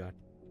 my God.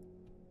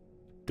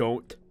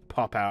 Don't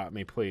pop out at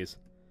me, please.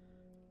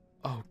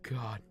 Oh,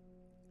 God.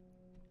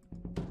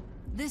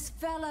 This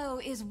fellow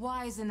is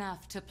wise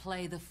enough to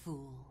play the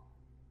fool.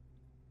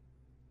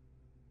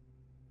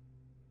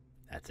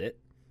 That's it?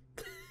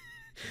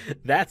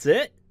 That's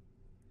it?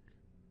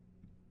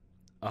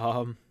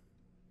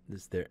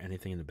 Is there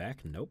anything in the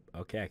back? Nope.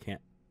 Okay, I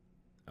can't.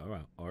 All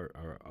right.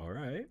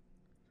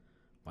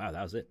 Wow,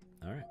 that was it.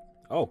 All right.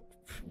 Oh,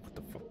 what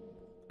the fuck?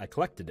 I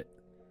collected it.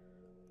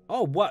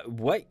 Oh, what?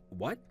 Wait,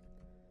 what?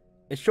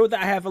 It showed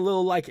that I have a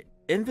little, like,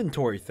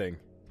 inventory thing.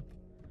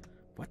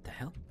 What the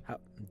hell? How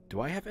do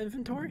I have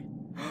inventory?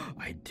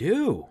 I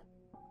do.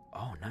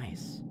 Oh,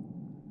 nice.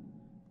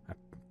 I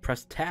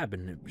press tab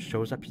and it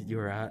shows up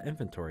your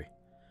inventory.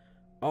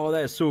 Oh,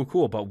 that is so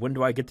cool, but when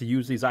do I get to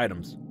use these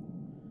items?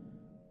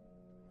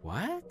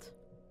 What?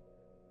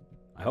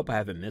 I hope I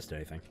haven't missed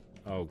anything.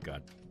 Oh,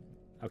 God.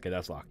 Okay,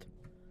 that's locked.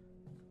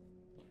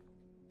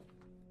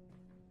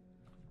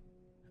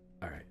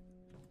 Alright.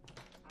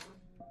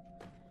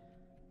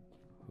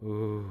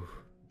 Ooh.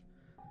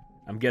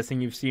 I'm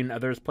guessing you've seen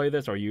others play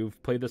this, or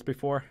you've played this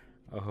before?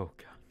 Oh,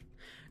 God.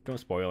 Don't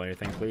spoil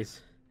anything,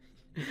 please.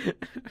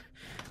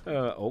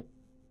 Oh.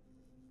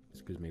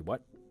 Excuse me,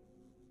 what?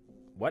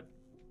 What?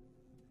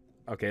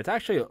 Okay, it's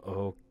actually...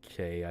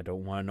 Okay, I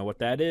don't want to know what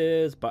that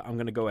is, but I'm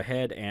going to go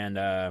ahead and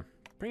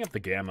bring up the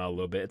gamma a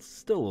little bit. It's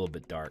still a little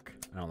bit dark.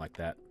 I don't like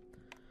that.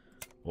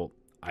 Well,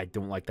 I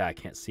don't like that I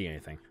can't see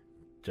anything.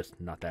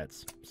 Just not that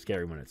it's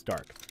scary when it's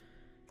dark.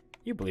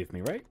 You believe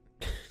me, right?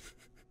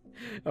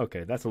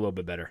 Okay, that's a little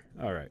bit better.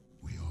 All right.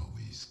 We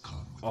always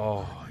come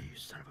with you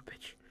son of a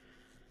bitch.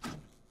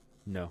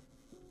 No.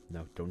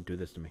 No, don't do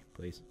this to me,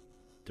 please.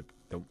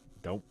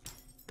 Don't.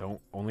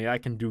 Only I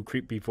can do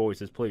creepy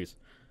voices, please.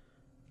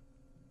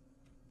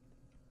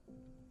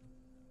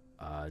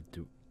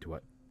 Do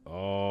what?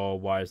 Oh,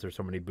 why is there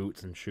so many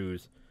boots and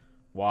shoes?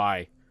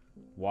 Why?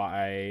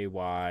 Why?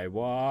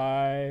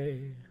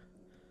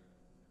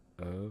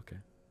 Okay.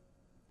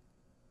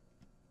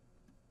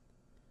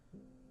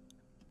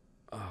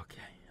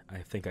 Okay,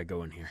 I think I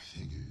go in here.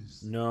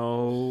 figures.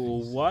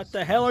 No, what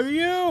the hell are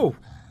you?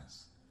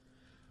 Past,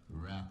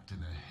 wrapped in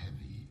a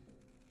heavy,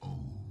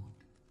 old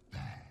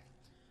bag.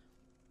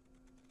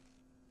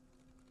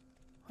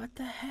 What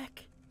the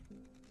heck?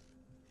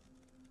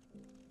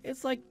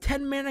 It's like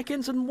 10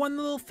 mannequins in one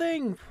little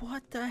thing.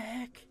 What the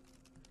heck?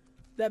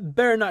 That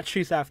better not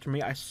chase after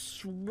me. I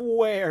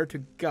swear to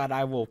God,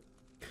 I will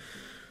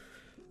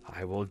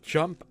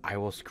jump. I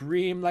will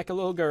scream like a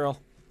little girl.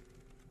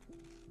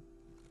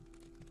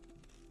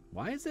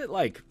 Why is it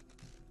like...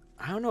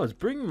 I don't know, it's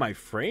bringing my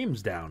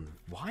frames down.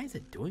 Why is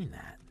it doing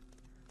that?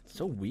 It's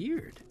so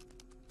weird.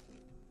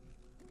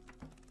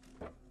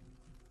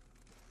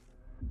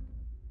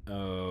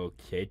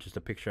 Okay, just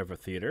a picture of a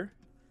theater.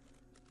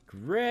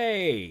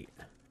 Great.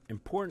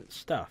 Important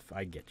stuff.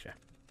 I get you.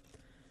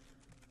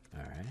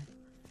 Alright.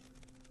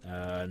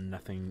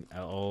 Nothing.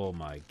 Oh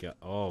my god.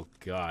 Oh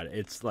god.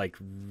 It's like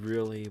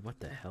really. What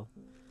the hell?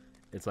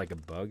 It's like a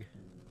bug.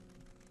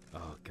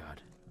 Oh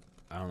god.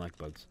 I don't like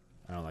bugs.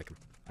 I don't like them.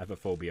 I have a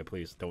phobia.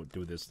 Please don't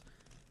do this.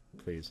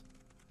 Please.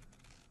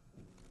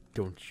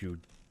 Don't you.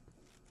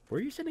 Were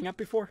you sitting up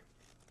before?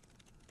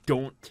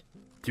 Don't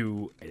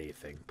do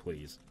anything,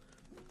 please.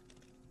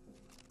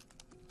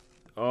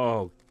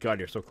 Oh god,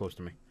 you're so close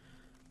to me.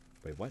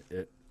 Wait, what?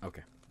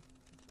 Okay.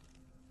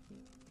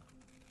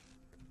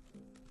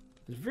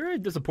 It's very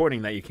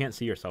disappointing that you can't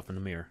see yourself in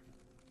the mirror.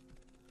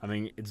 I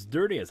mean, it's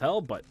dirty as hell,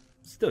 but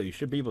still, you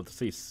should be able to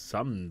see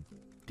some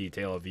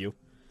detail of you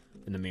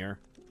in the mirror.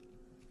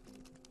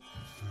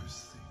 The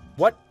first thing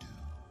What? to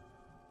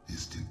do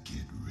is to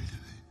get rid of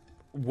it.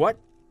 What?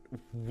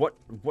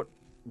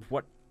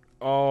 What?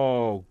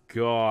 Oh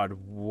god,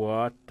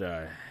 what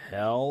the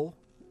hell?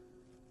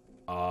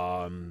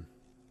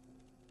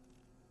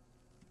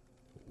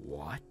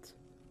 What?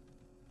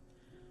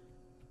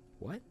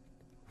 What?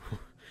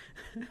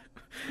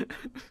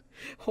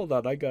 Hold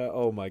on,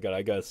 oh my god,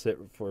 I gotta sit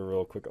for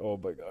real quick. Oh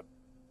my god.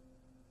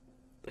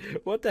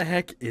 What the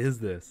heck is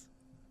this?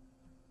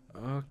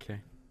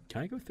 Okay.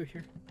 Can I go through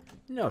here?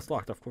 No, it's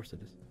locked. Of course it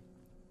is.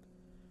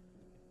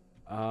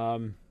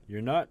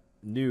 You're not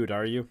nude,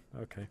 are you?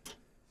 Okay.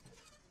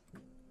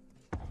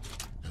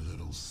 A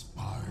little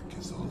spark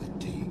is all it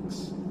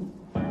takes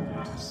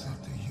to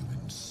set the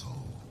human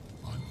soul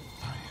on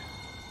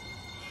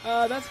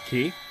fire. That's a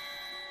key.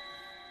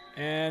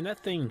 And that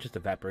thing just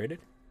evaporated.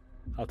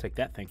 I'll take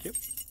that, thank you.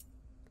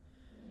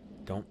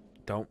 Don't.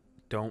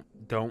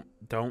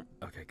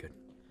 Okay, good.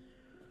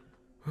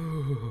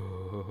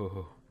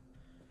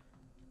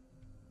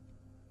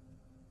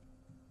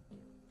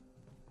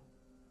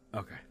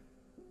 Okay.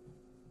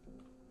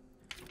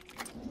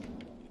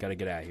 Gotta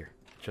get out of here.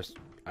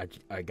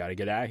 I gotta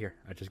get out of here.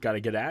 I just gotta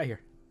get out of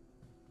here.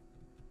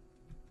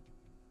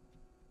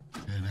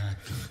 An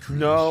act of creation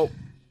No.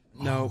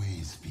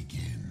 always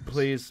begins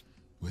Please.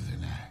 with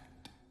an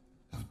act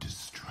of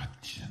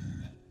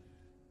destruction.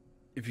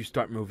 If you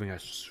start moving, I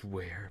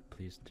swear.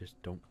 Please, just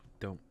don't.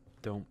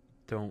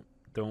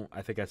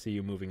 I think I see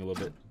you moving a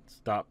little bit.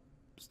 Stop,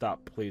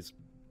 please.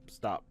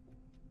 Stop.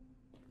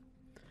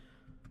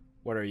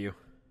 What are you?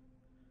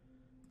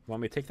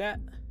 Want me to take that?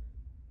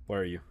 What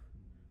are you?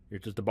 You're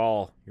just a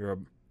ball. You're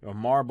a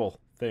marble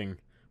thing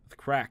with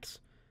cracks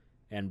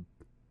and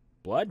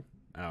blood?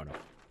 I don't know.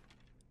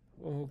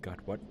 Oh god,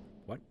 what?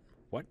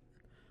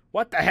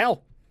 What the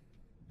hell?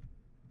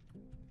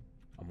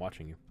 I'm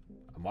watching you.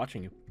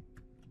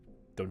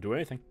 Don't do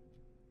anything.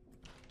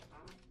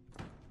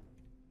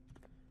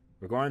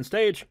 We're going on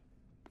stage.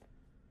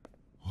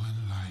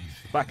 One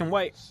life Black and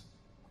white. ends,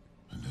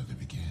 another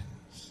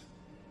begins.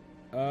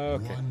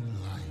 Okay. One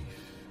life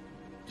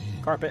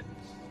ends, Carpet.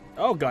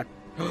 Oh god.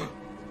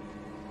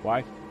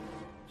 Why?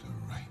 the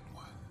right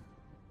one.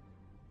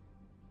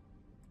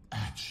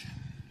 Action.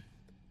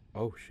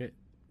 Oh shit.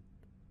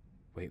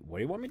 Wait, what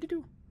do you want me to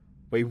do?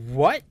 Wait,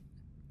 what?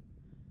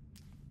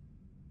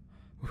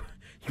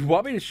 You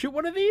want me to shoot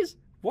one of these?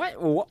 What?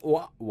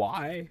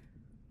 Why?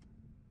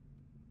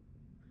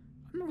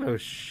 I'm not gonna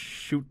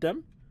shoot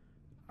them.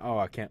 Oh,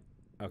 I can't.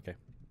 Okay.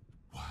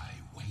 Why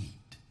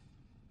wait?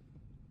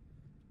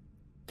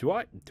 Do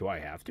I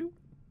have to?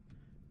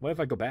 What if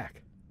I go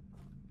back?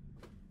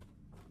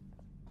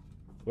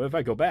 What if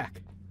I go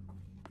back?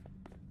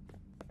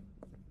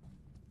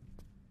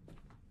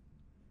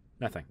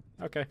 Nothing.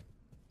 Okay.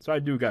 So I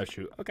do gotta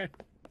shoot. Okay.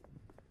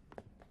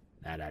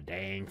 Not a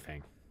dang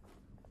thing.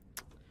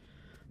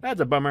 That's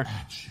a bummer.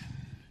 Action.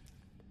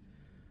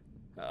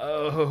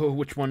 Oh,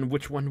 which one?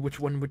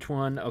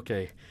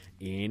 Okay.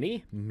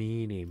 Eeny,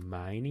 meeny,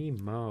 miny,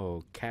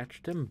 mo.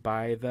 Catched him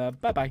by the...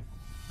 Bye-bye.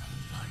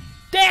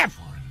 Damn!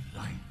 For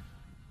life,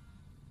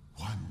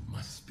 one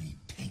must be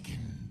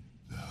taken.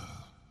 The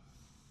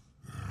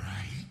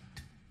right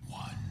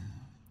one.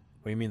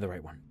 What do you mean the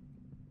right one?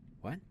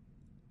 What?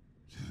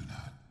 Do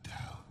not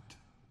doubt.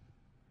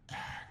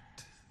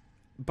 Act.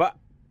 But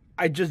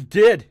I just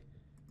did.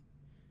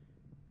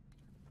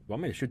 You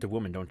want me to shoot the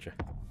woman, don't you?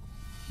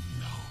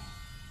 No.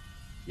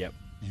 Yep.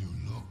 You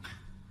look,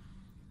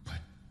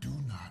 but do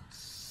not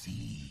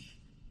see.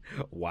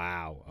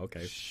 Wow.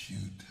 Okay.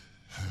 Shoot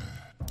her.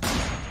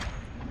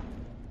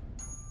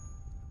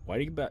 Why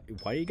do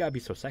you gotta be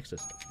so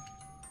sexist?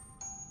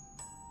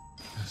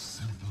 The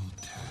simple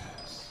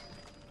task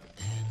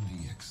and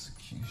the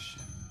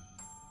execution.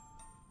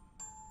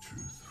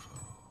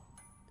 Truthful,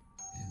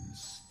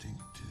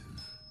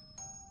 instinctive,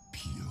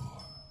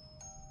 pure.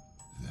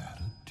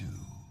 That'll do.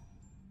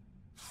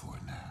 For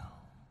now.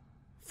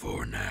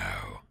 For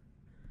now.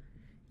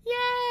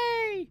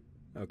 Yay!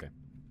 Okay.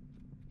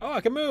 Oh,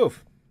 I can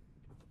move.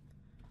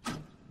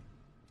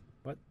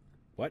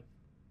 What?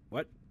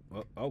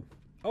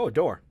 Oh, a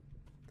door.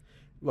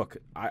 Look,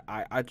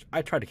 I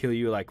tried to kill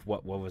you like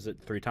what was it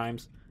 3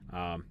 times?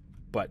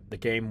 But the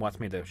game wants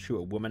me to shoot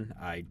a woman.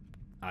 I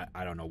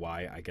don't know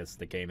why. I guess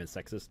the game is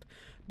sexist.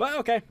 But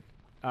okay.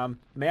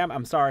 Ma'am,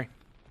 I'm sorry.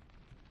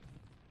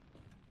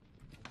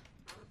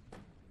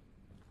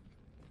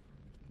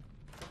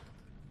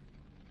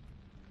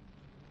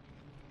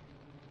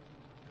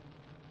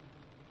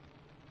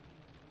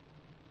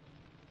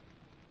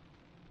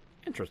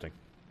 Interesting.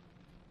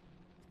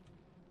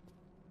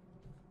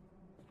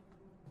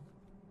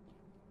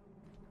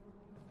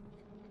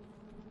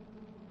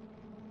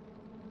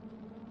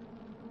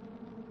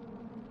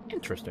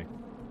 Interesting.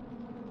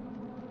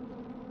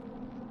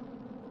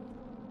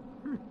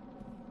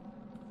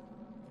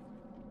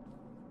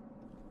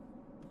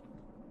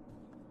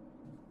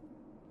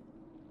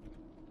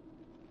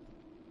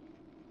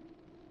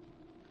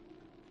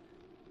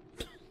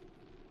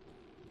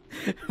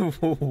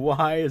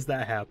 Why is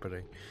that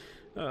happening?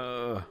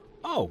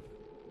 Oh,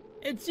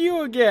 it's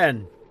you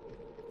again.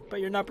 But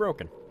you're not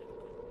broken.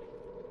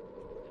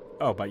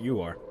 Oh, but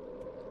you are.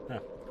 Huh.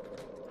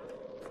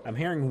 I'm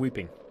hearing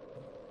weeping.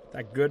 Is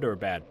that good or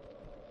bad?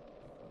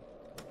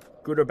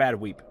 Good or bad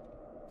weep?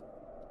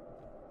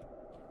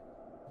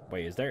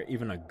 Wait, is there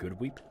even a good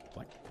weep?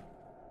 What?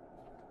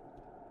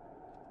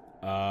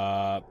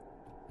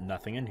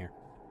 Nothing in here.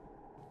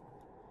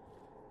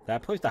 Is that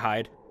a place to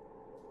hide?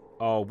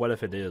 Oh, what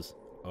if it is?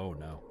 Oh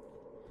no.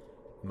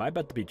 Am I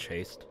about to be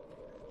chased?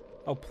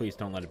 Oh, please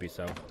don't let it be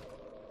so.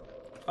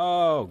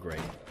 Oh,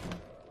 great.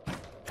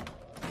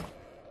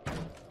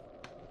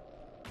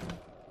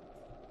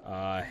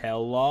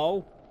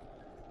 Hello?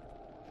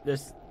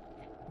 There's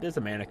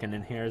a mannequin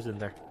in here, isn't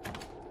there?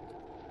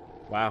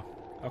 Wow.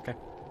 Okay.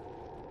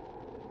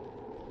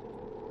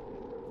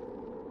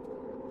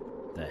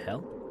 The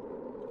hell?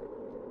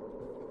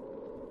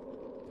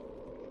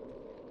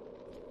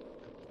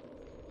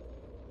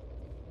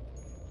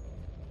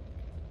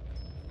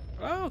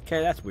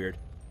 Okay, that's weird.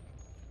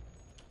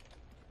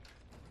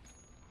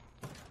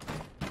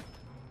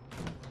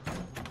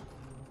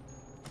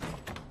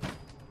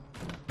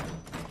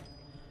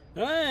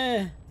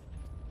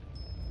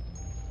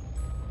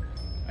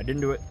 I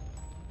didn't do it.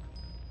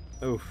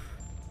 Oof.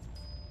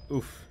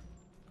 Oof.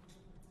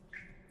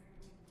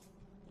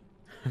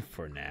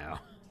 For now.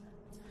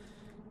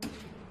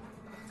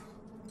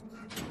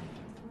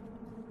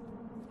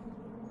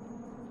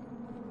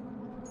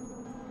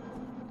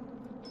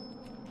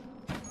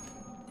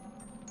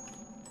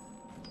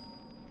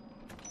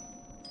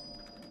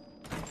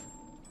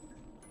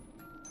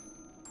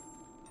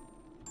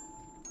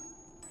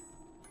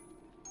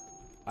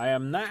 I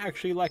am not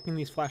actually liking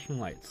these flashing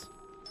lights.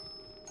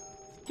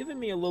 It's giving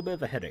me a little bit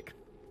of a headache.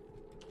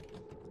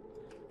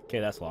 Okay,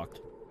 that's locked.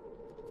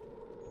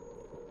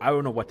 I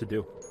don't know what to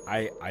do.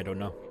 I don't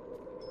know.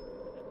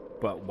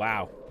 But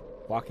wow.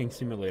 Walking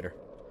simulator.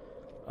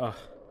 Ugh,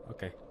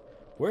 okay.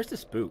 Where's the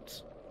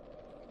spooks?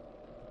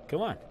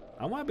 Come on.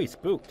 I want to be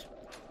spooked.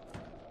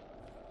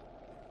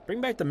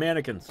 Bring back the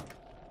mannequins.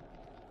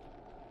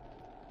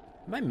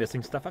 Am I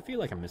missing stuff? I feel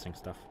like I'm missing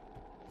stuff.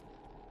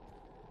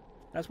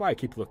 That's why I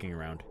keep looking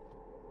around.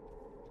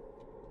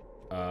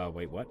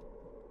 Wait, what?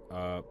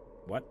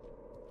 What?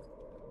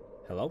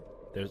 Hello?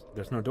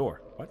 There's no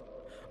door. What?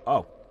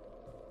 Oh.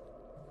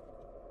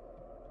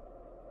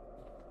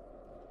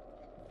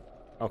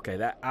 Okay,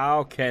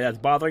 that's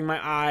bothering my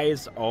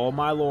eyes. Oh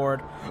my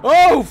lord.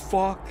 Oh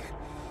fuck!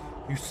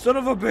 You son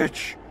of a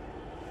bitch!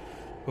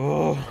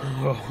 Oh.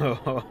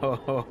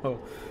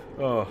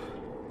 Oh.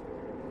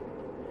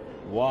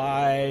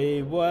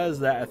 Why was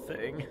that a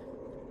thing?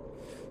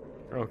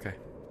 Okay.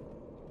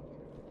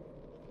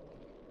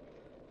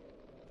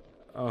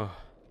 Oh,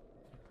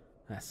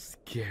 that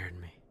scared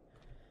me.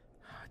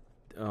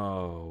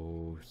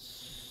 Oh,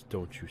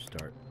 don't you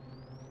start.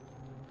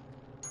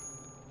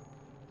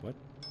 What?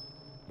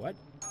 What?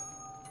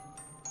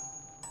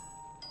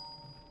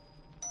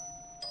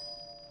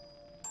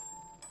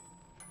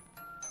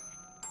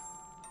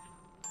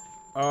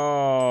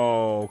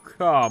 Oh,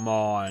 come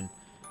on.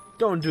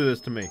 Don't do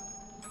this to me.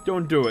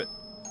 Don't do it.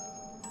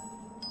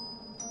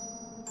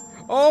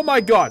 Oh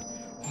my god!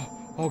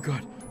 Oh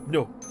god.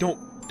 No,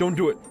 don't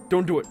do it.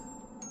 Don't do it.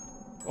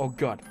 Oh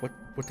god. What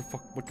the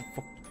fuck? What the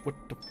fuck? What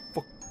the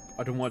fuck?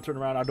 I don't want to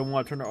turn around. I don't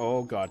want to turn around.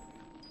 Oh god.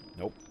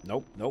 Nope.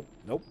 Nope. Nope.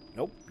 Nope.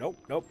 Nope. Nope.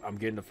 Nope. I'm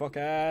getting the fuck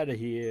out of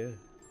here.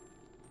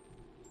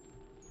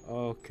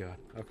 Oh god.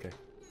 Okay.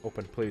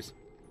 Open, please.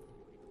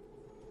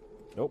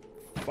 Nope.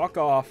 Fuck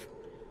off.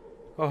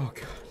 Oh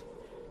god.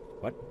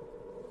 What?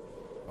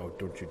 Oh,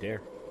 don't you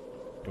dare.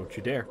 Don't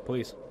you dare,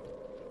 please.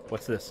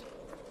 What's this?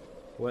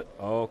 What?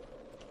 Oh.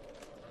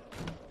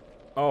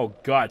 Oh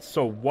god,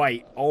 so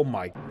white. Oh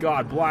my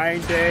god,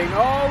 blinding.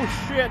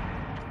 Oh shit.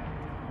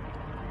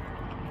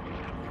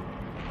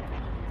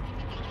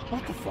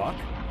 What the fuck?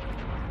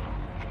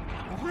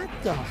 What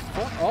the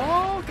fuck?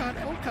 Oh god,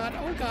 oh god,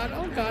 oh god,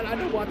 oh god. I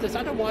don't want this.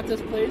 I don't want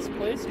this. Please,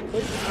 please,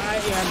 please. I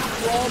am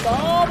trolled.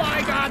 Oh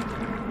my god.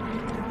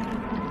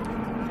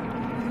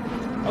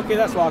 Okay,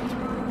 that's locked.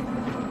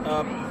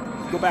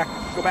 Go back.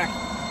 Go back.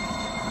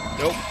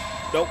 Nope.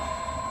 Nope.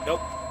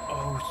 Nope.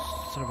 Oh,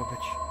 son of a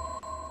bitch.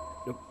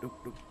 Nope, nope,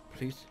 nope.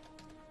 Please.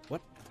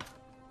 What?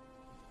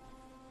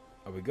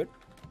 Are we good?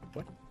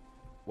 What?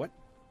 What?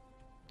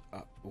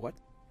 What?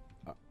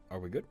 Are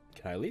we good?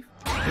 Can I leave?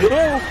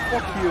 Oh,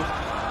 fuck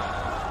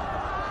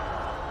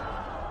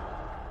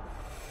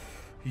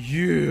you.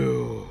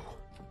 You.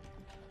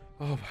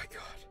 Oh my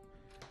god.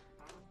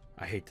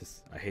 I hate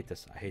this. I hate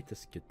this. I hate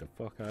this. Get the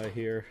fuck out of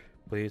here.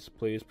 Please,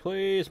 please,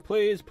 please,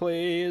 please,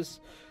 please.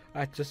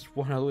 I just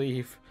want to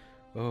leave.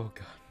 Oh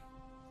god.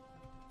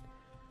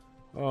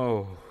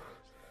 Oh.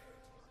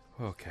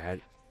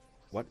 Okay.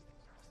 What?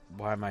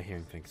 Why am I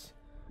hearing things?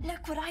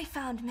 Look what I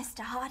found,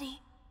 Mr.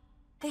 Hardy.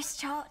 This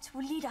chart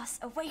will lead us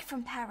away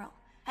from peril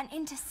and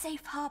into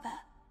safe harbor.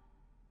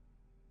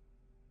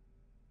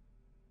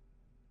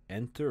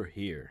 Enter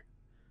here.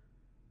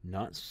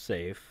 Not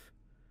safe.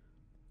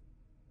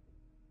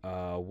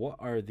 What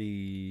are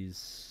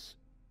these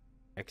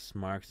X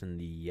marks in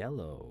the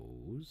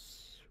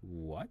yellows?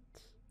 What?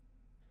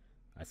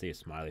 I see a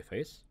smiley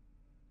face.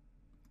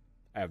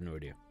 I have no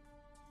idea.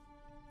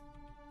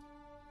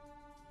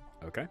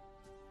 Okay.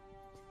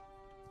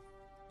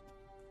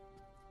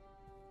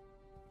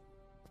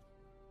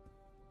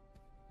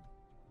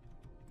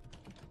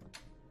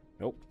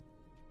 Nope.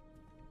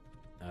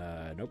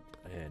 Nope.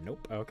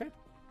 Nope. Okay.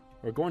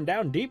 We're going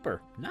down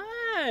deeper.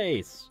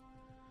 Nice!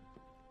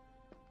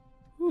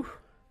 Whew.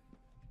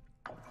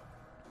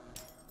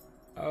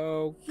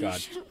 Oh, God. You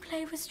shouldn't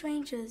play with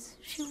strangers.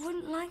 She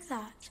wouldn't like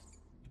that.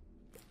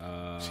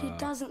 She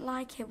doesn't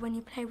like it when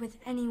you play with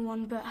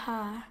anyone but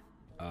her.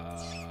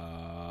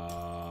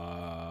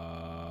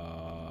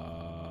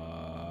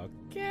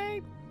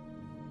 Okay.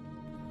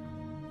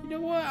 You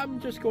know what? I'm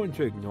just going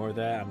to ignore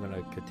that. I'm going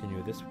to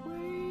continue this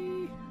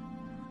way.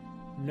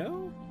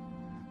 No?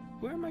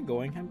 Where am I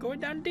going? I'm going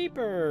down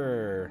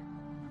deeper.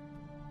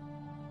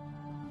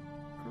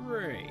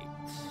 Great.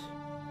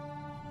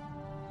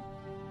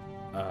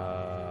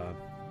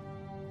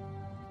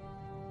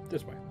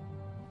 This way.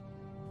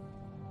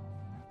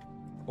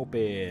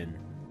 Open.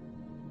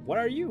 What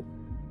are you?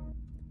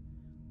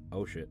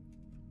 Oh shit.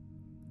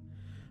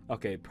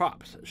 Okay,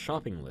 props.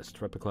 Shopping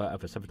list. Replica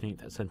of a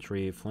 17th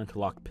century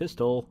flintlock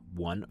pistol.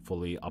 1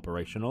 fully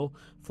operational.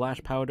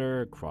 Flash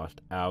powder.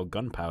 Crossed out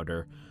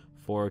gunpowder.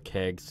 4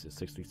 kegs,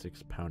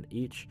 66 pound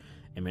each.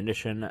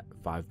 Ammunition.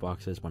 5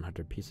 boxes,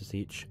 100 pieces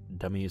each.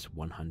 Dummies,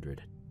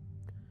 100.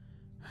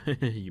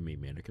 You mean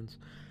mannequins?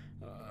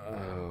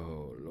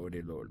 Oh,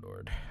 lordy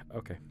lord.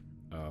 Okay.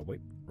 Wait.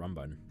 Wrong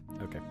button.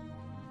 Okay.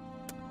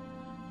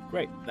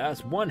 Great.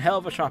 That's one hell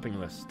of a shopping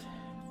list.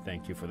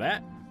 Thank you for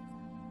that.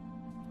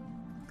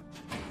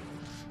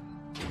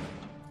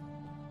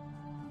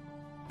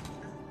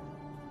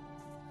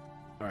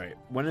 Alright.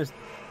 When is...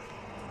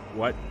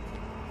 What?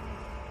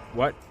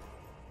 What?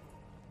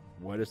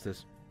 What is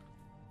this?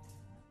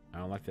 I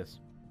don't like this.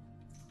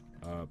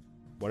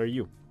 What are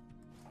you?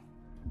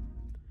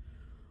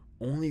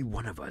 Only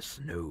one of us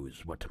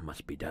knows what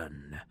must be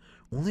done.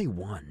 Only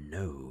one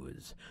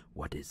knows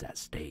what is at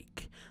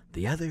stake.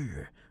 The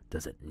other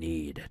doesn't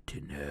need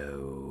to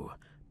know,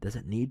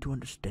 doesn't need to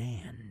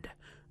understand,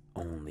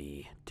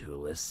 only to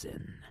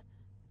listen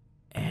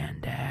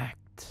and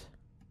act.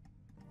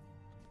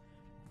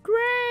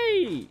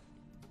 Great!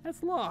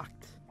 That's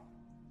locked.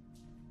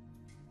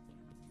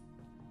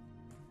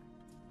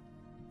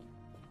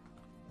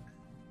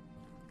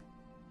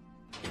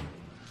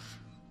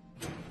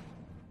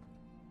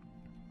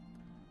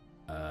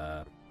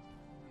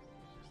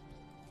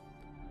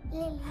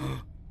 Lily,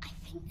 I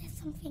think there's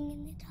something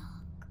in the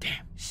dark.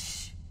 Damn.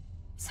 Shh!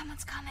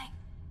 Someone's coming.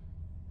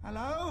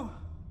 Hello?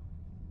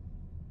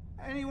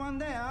 Anyone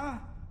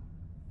there?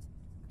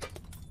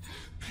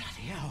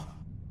 Bloody hell.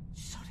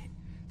 Sod it.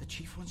 The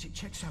chief wants it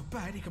checked so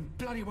bad he can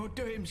bloody well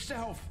do it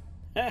himself.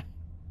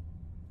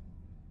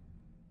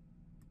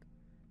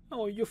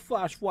 Oh, you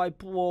flash white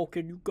bloke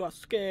and you got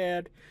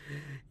scared.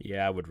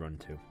 Yeah, I would run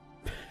too.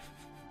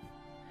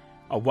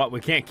 Oh, what? We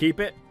can't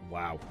keep it?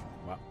 Wow.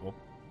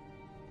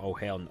 Oh,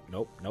 hell no.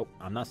 Nope, nope.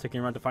 I'm not sticking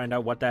around to find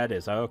out what that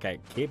is. Okay,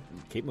 keep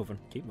moving.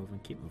 Keep moving.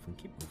 Keep moving.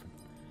 Keep moving.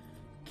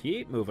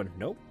 Keep moving.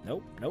 Nope,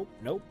 nope, nope,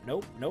 nope,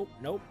 nope, nope,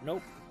 nope,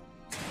 nope.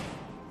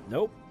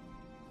 Nope.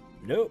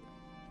 Nope.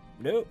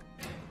 Nope.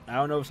 I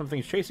don't know if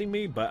something's chasing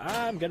me, but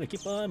I'm gonna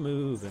keep on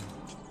moving.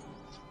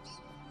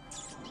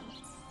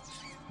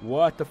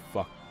 What the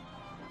fuck?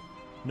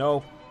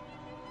 No.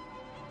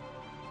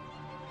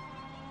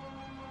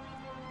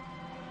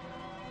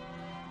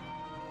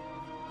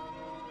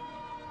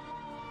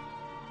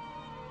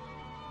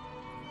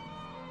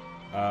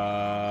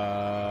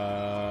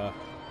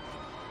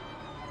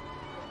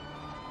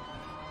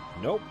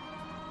 Nope.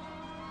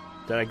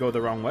 Did I go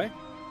the wrong way?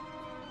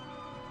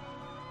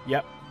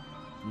 Yep.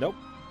 Nope.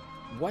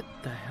 What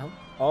the hell?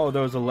 Oh,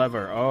 there was a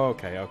lever. Oh,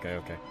 okay.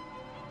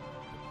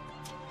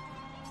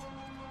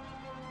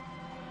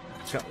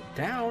 Go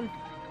down.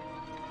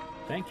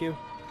 Thank you.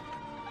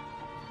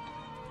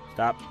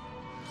 Stop.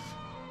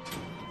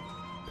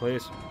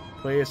 Please.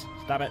 Please.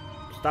 Stop it.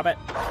 Stop it.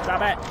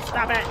 Stop it.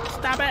 Stop it.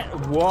 Stop it.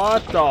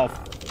 What the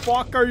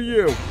fuck are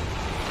you?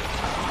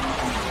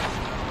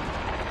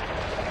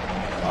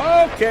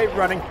 Okay,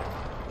 running.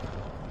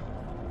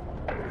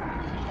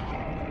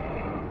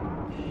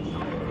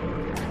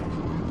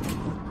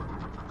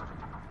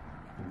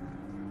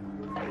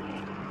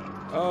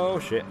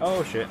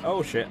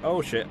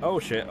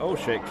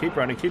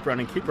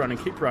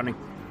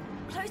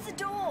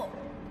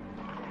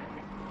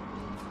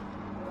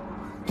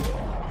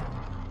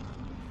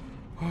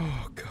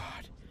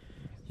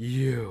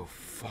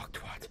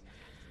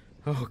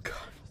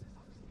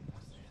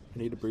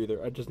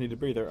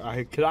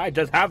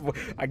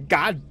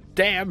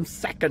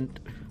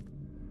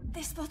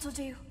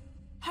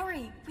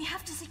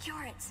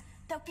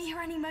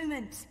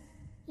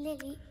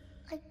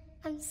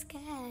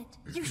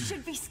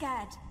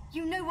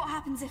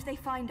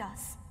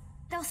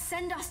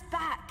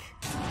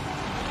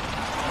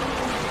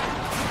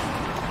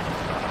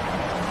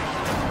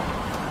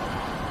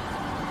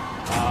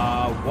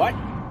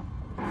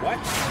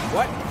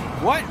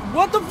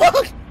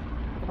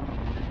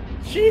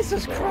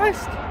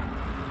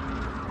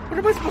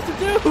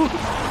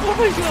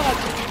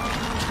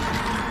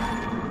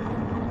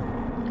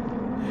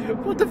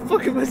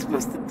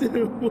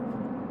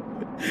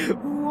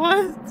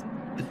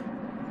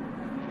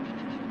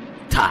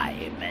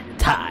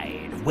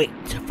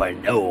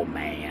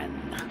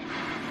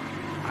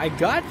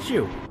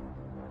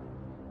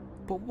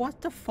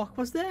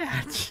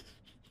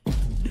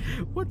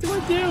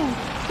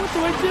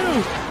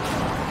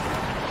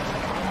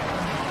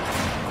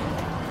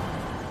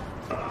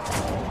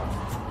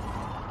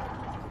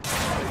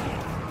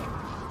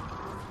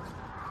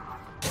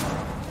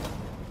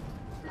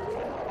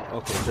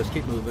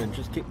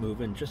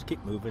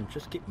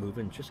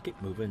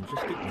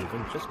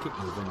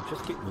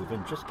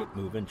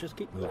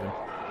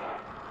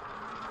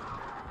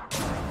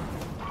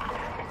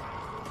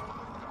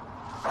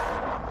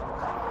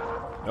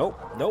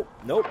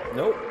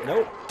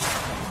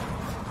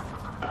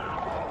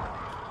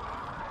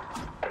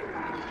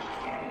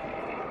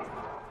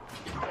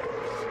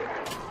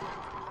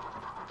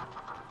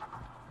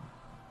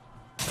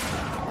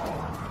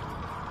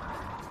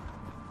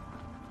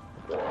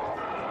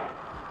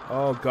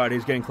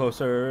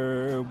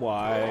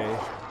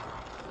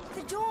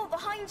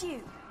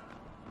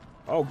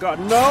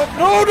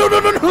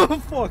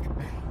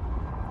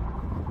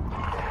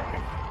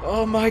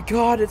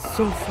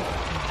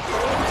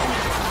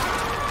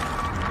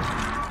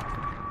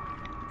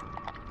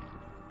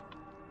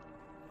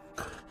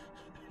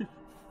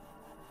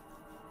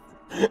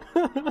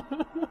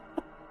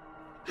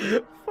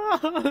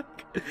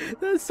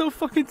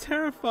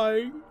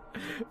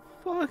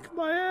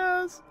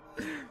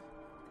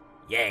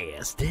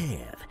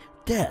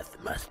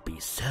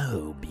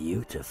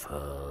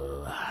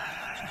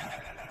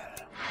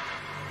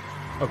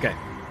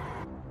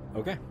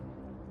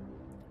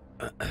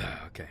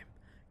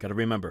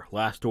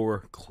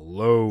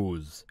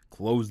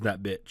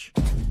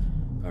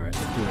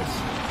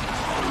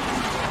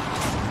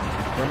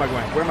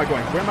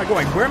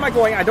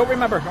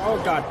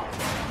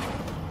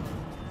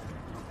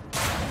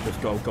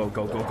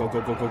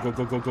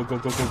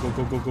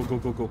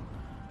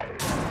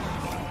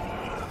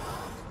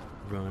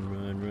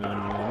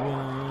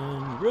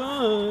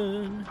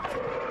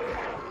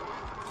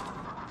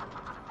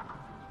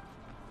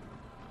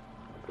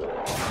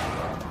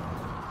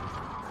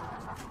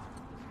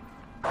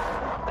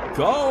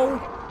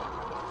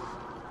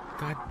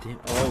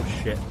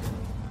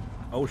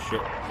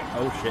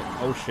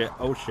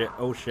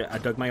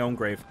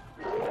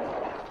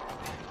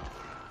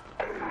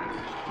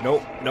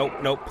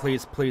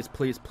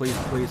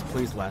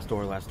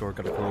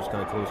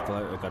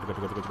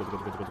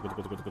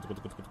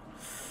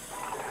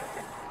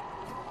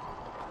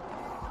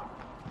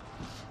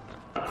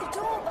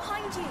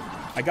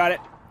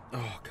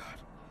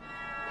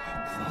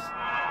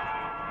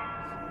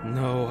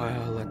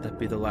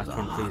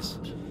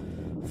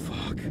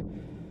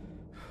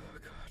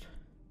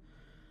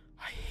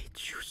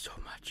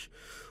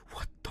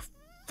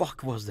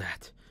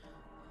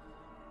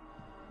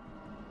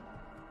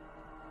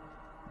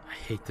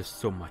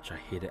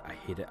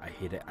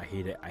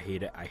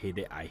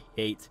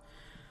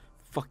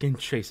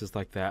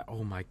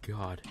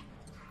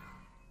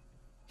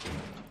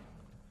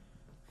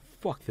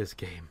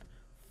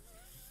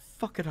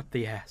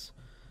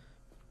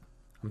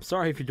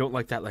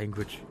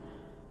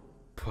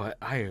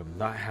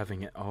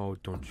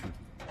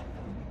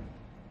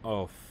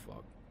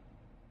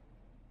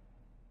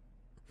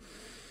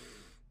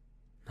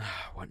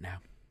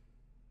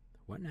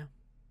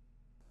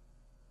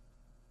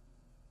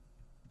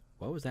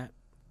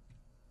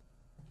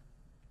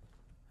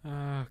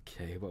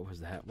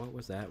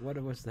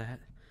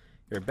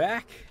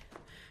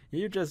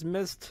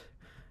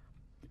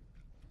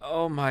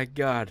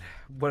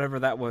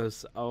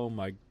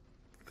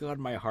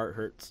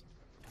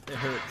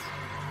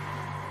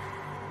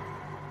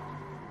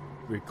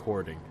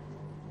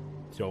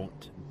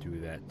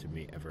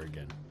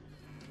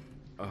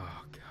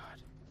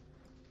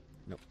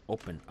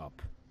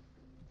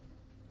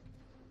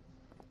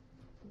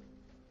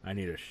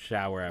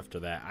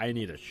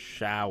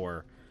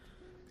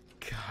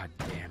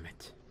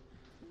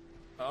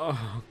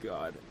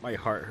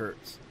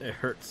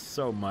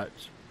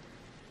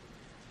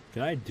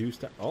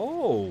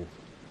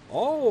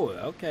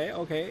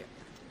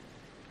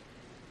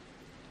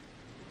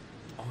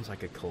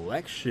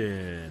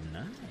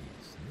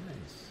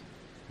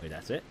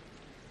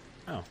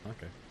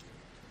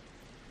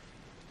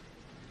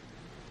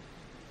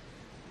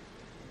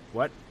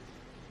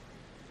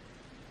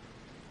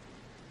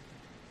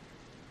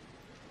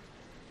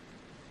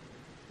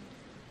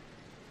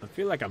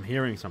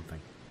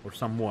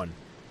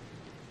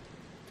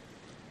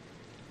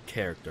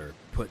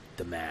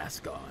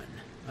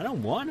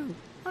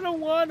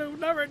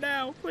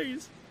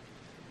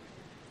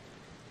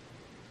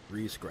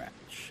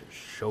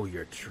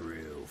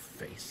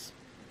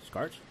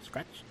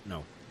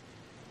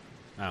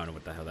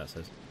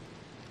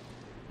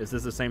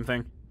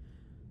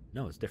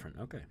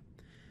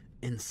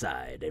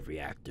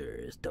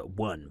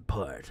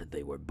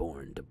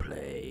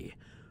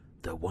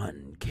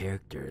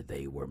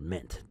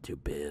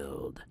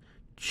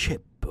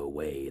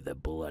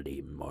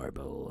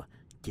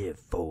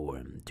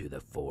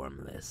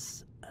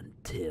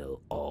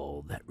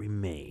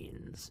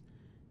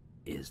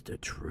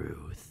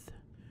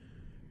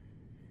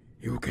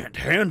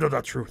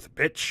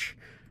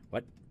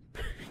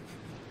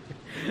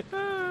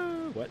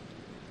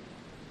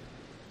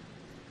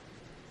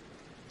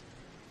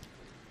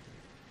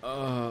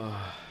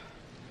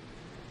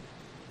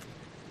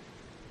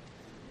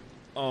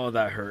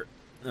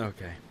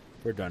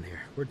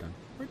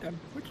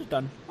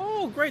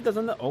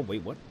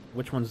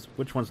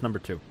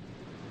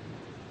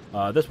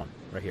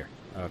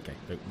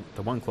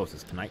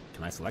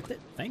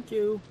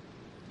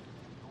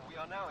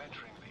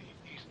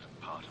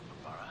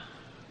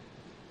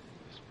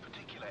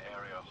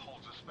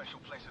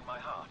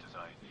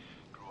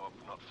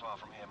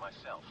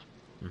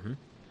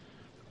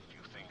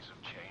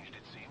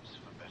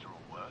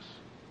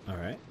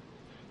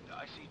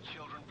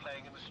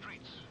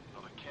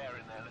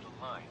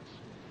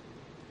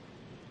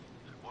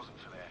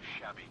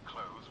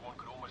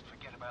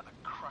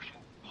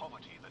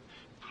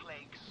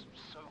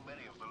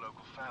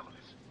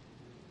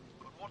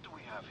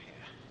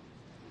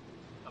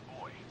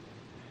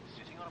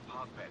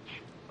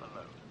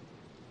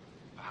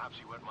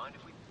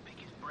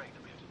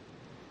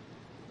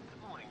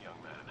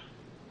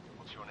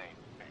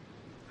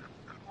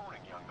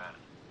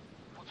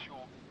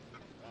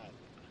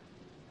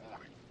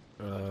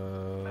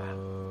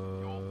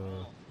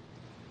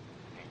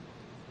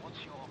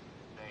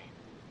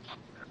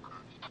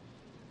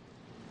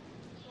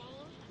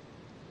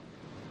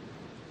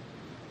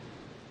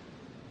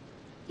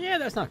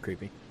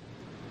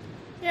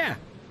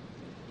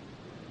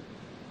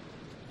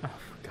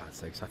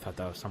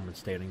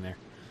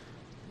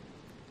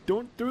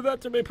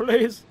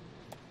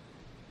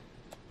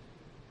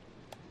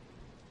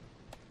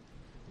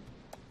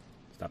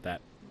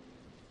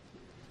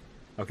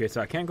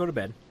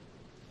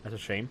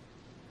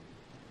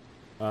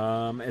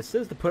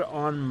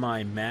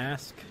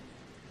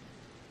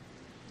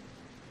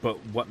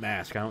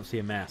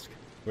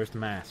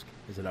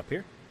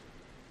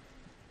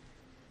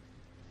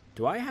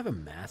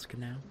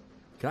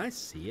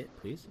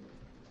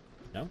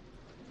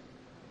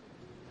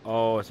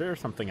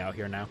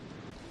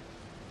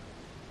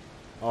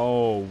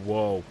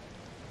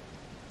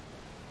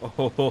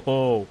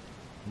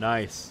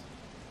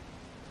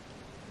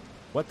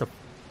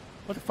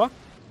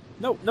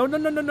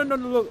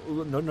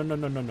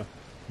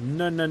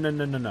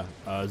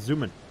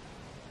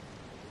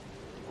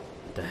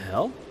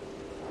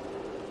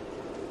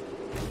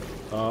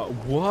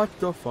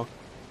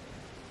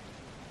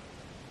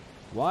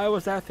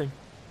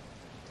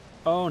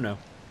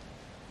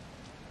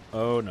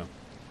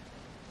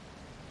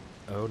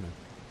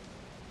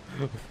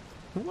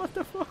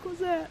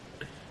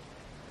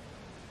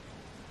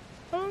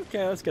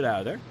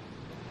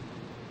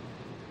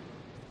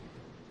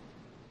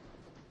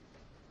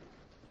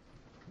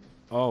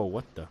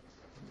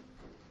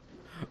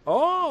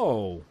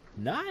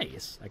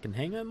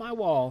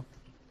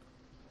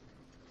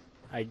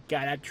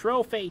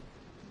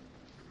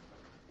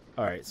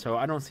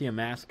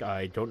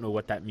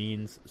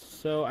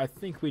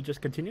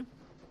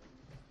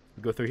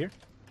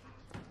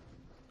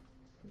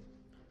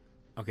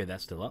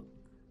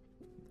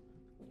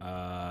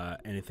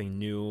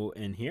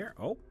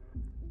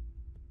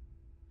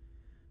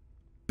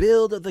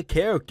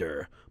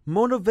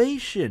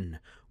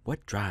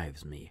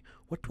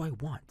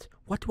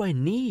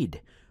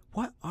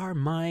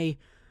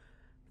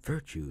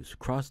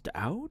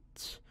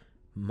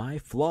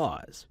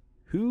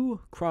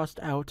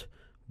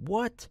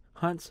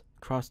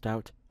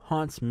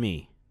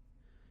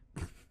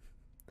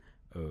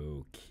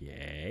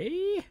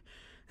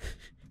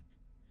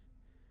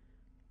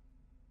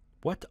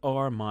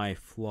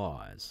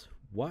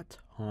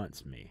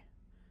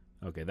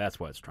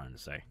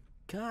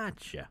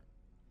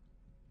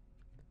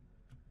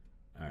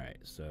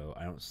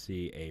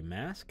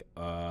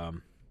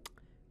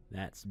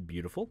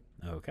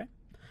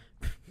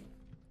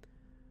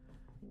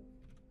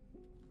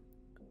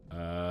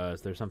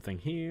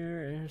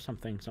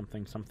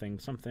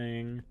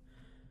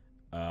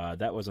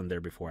 That wasn't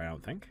there before, I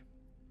don't think.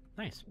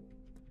 Nice.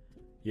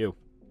 You.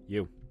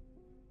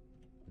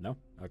 No?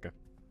 Okay.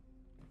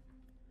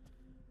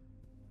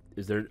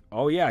 Is there...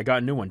 Oh, yeah, I got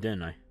a new one,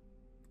 didn't I?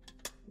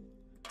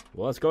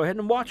 Well, let's go ahead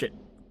and watch it.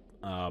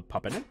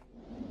 Pop it in.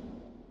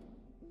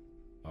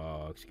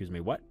 Excuse me,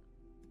 what?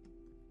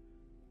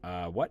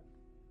 What?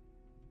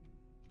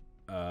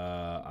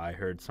 I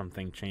heard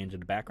something change in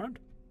the background.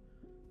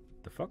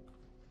 The fuck?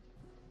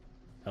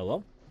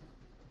 Hello?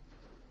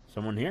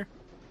 Someone here?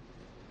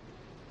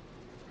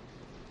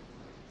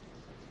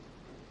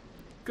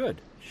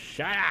 Good.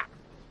 Shut up!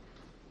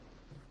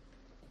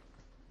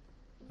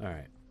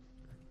 Alright.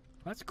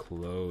 Let's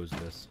close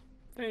this.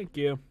 Thank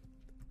you.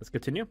 Let's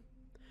continue.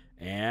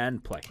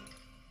 And play.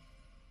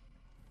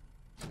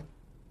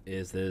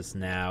 Is this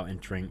now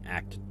entering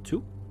Act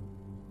 2?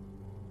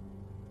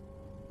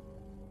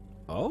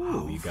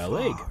 Oh, you got a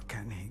leg. How far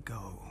can he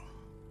go?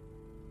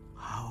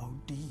 How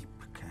deep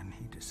can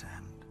he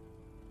descend?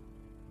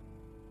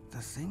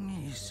 The thing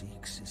he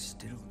seeks is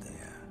still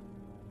there,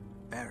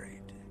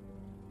 buried,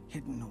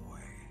 hidden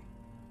away,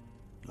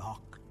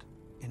 locked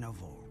in a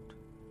vault,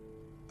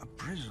 a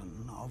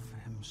prison of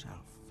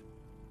himself.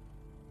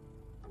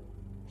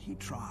 He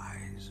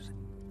tries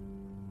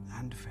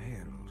and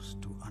fails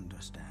to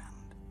understand.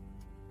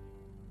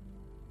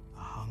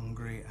 A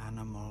hungry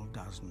animal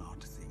does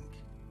not think.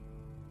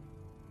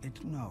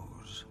 It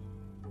knows.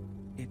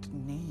 It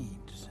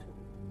needs.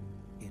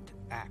 It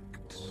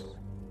acts.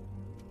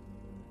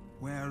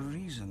 Where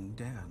reason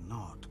dare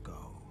not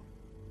go,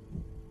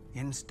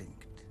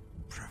 instinct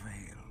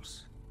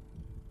prevails.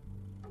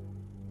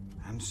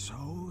 And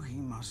so he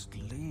must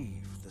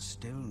leave the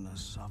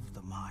stillness of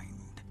the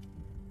mind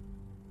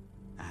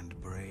and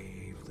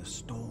brave the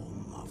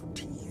storm of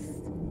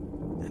teeth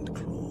and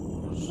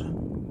claws.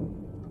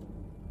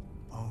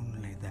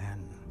 Only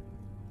then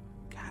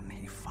can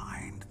he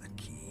find the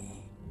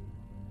key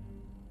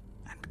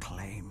and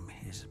claim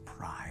his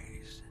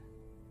prize.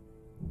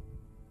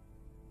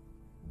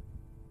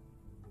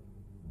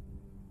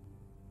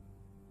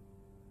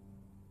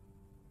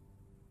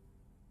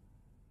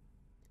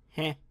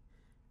 Heh.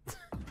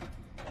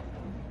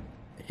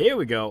 Here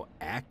we go.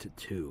 Act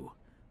 2.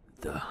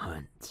 The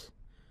Hunt.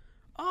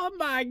 Oh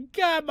my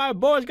god, my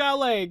boy's got a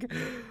leg.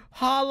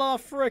 Holla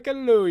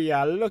frickin'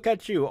 Luya. Look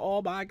at you.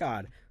 Oh my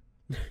god.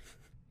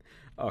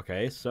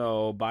 Okay,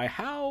 so by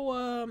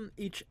how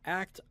each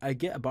act I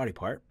get a body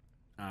part,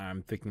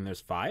 I'm thinking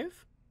there's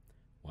 5.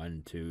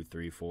 1, 2,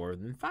 3, 4,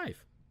 then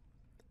 5.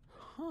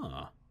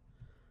 Huh.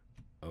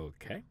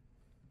 Okay.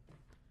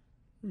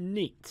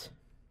 Neat.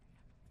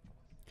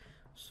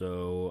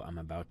 So I'm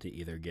about to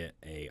either get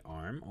a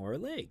arm or a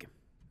leg.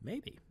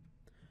 Maybe.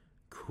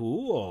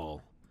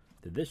 Cool.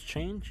 Did this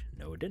change?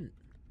 No, it didn't.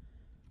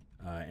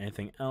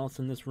 Anything else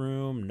in this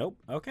room? Nope.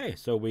 Okay,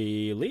 so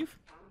we leave.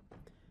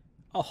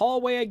 A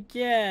hallway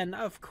again,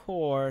 of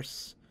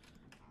course.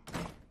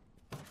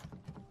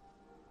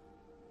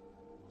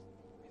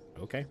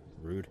 Okay,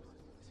 rude.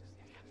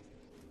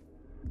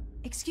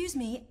 Excuse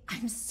me,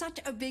 I'm such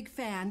a big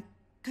fan.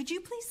 Could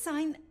you please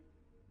sign...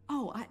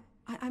 Oh,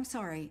 I'm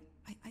sorry.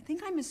 I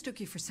think I mistook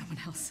you for someone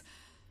else.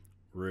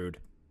 Rude.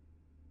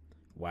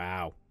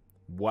 Wow.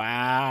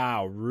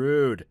 Wow,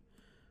 rude.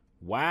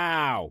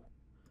 Wow.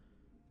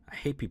 I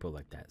hate people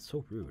like that.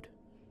 So rude.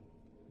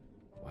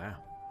 Wow.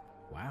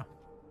 Wow.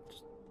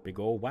 Just big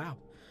old wow.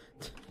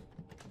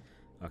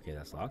 Okay,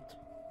 that's locked.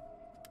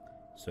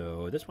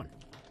 So this one.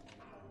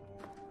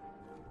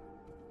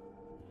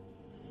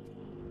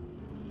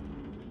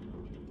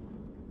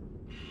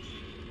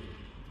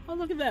 Oh,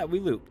 look at that. We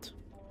looped.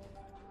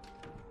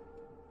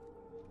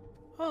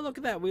 Oh, look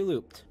at that. We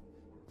looped.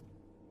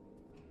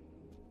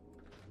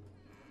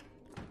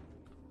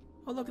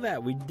 Oh, look at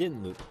that. We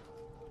didn't loop.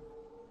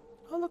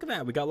 Oh, look at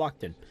that. We got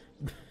locked in.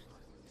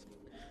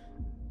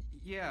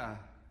 Yeah,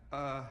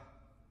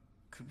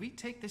 could we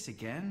take this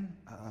again?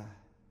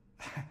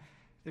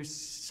 There's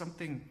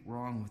something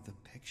wrong with the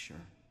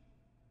picture.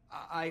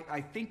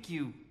 I think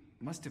you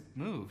must have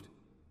moved.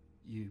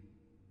 You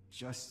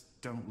just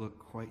don't look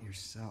quite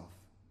yourself.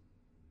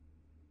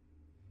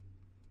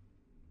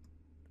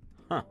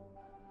 Huh.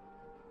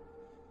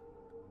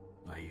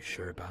 Are you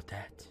sure about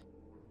that?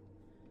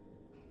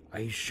 Are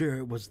you sure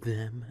it was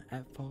them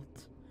at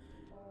fault?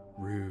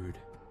 Rude.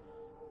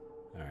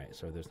 Alright,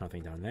 so there's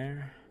nothing down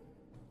there.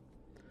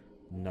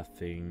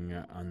 Nothing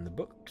on the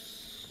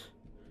books.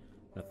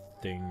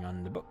 Nothing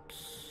on the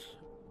books.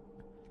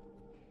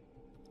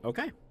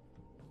 Okay.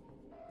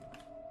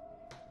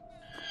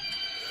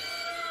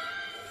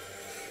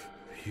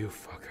 You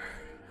fucker.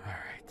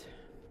 Alright.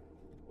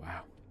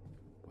 Wow.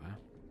 Wow.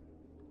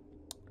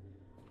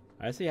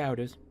 I see how it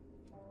is.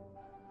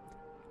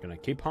 Gonna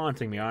keep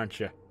haunting me, aren't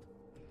you?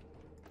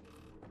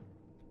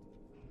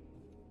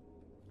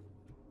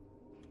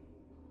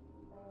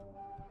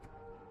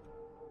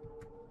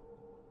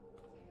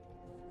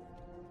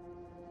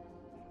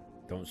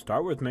 Don't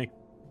start with me.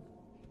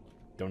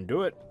 Don't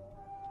do it.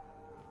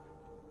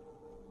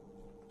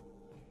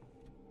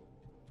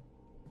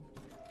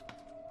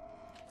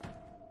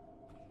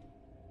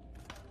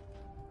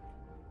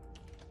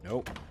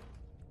 Nope.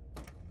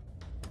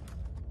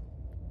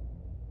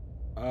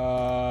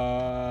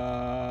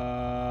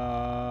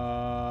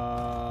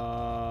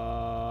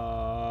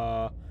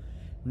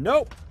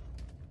 Nope.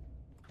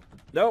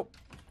 Nope.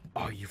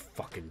 Oh, you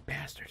fucking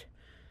bastard.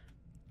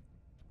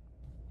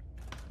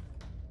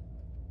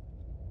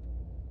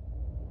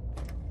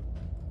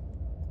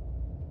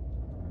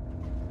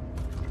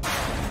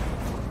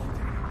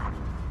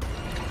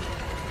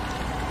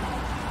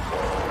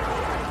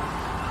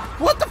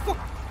 What the fuck?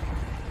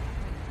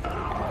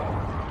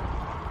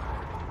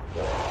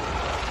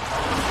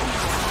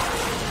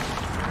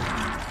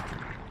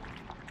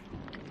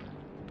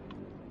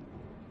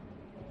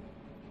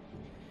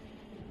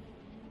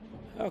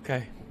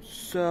 Okay,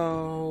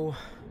 so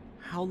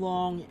how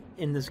long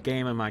in this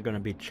game am I going to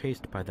be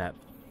chased by that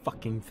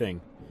fucking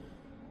thing?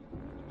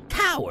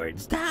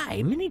 Cowards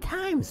die many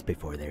times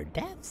before their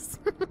deaths.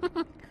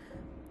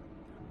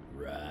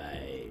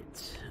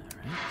 Right.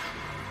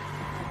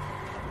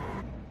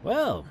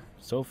 Well,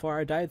 so far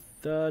I died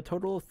the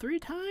total of 3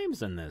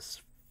 times in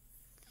this.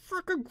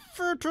 Freaking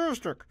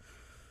fantastic.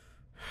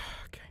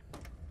 Okay.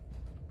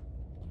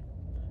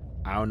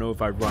 I don't know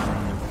if I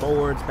run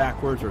forwards,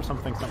 backwards, or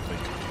something.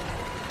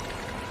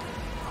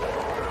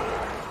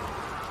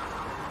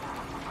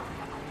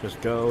 Just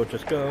go,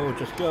 just go,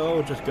 just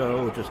go, just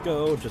go, just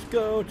go, just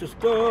go, just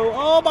go.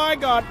 Oh my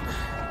god!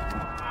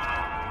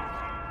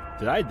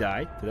 Did I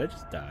die? Did I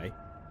just die?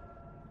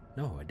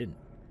 No, I didn't.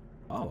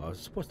 Oh, I was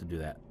supposed to do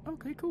that.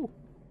 Okay, cool.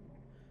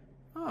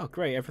 Oh,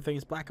 great.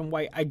 Everything's black and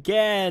white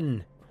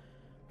again.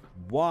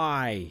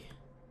 Why?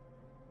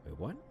 Wait,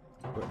 what?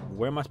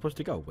 Where am I supposed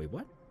to go? Wait,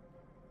 what?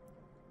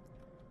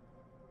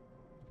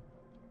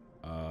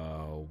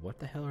 What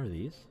the hell are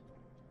these?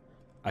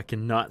 I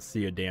cannot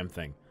see a damn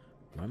thing.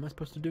 What am I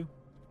supposed to do?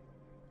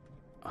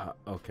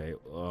 Okay,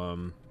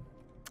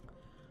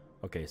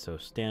 okay, so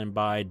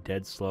standby,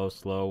 dead slow,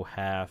 slow,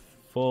 half,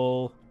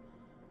 full,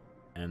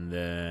 and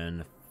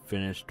then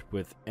finished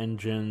with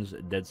engines,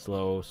 dead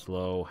slow,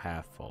 slow,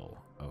 half full.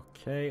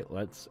 Okay,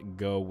 let's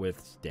go with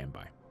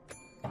standby.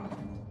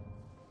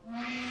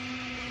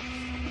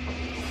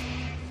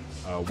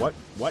 What?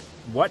 When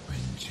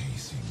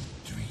chasing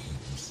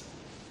dreams,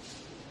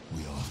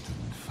 we often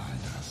find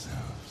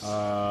ourselves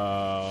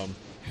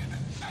in a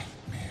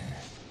nightmare.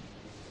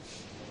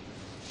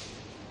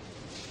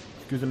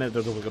 Excuse me,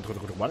 what?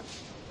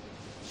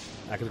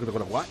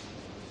 What?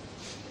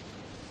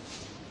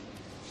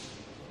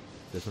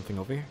 There's something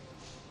over here?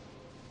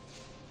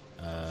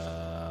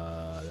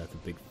 That's a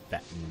big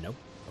fat no.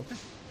 Okay.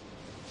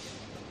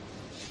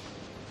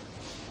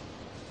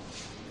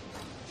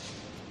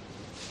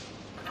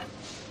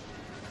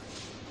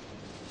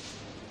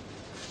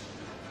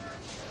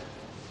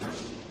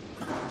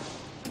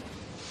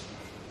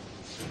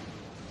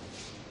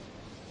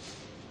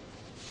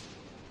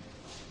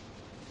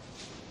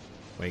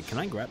 Wait, can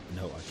I grab?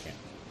 No, I can't.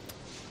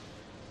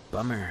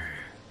 Bummer.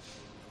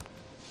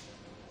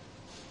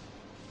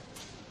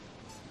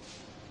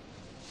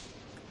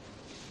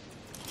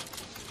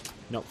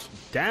 No,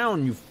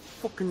 down, you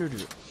fucking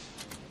idiot.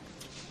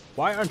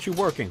 Why aren't you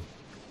working?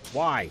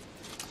 Why?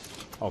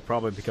 Oh,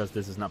 probably because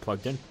this is not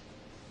plugged in.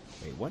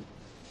 Wait, what?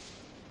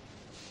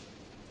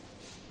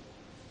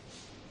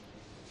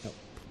 No,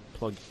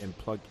 plug in,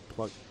 plug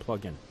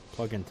in.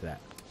 Plug into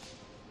that.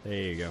 There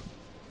you go.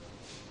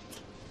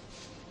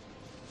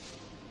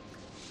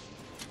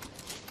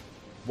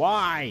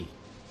 Why?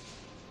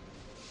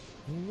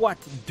 What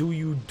do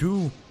you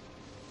do?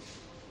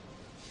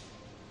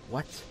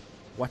 What?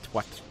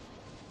 What?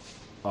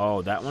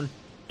 Oh, that one?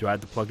 Do I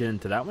have to plug it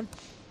into that one?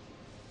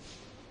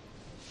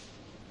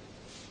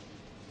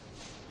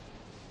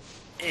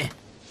 Eh.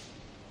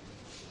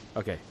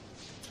 Okay.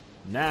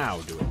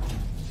 Now do it.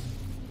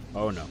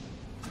 Oh no.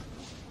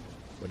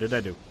 What did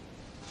I do?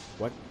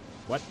 What?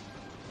 What?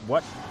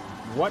 What?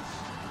 What?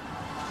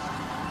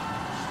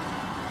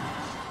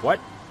 What?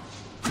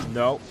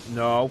 No,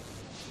 no.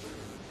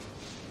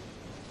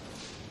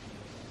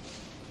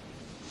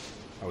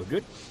 Are we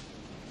good?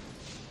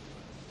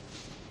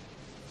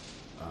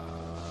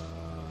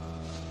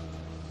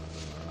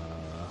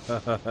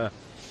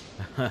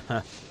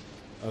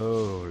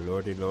 Oh,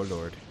 lordy,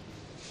 lord.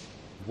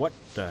 What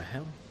the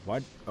hell?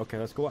 What? Okay,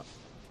 let's go up.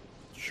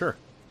 Sure.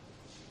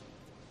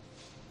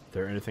 Is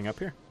there anything up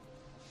here?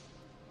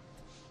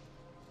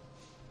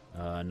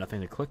 Nothing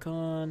to click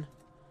on.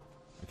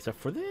 Except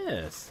for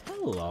this.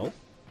 Hello.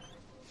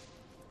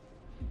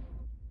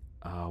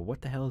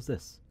 What the hell is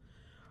this?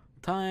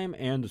 Time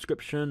and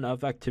description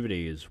of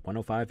activities.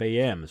 1:05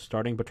 a.m.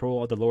 Starting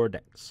patrol of the lower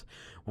decks.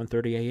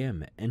 1:30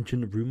 a.m.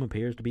 Engine room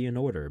appears to be in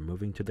order.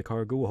 Moving to the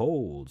cargo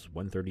holds.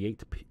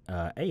 1:38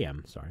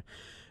 a.m.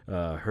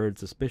 Heard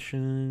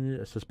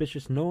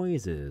suspicious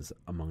noises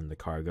among the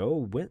cargo.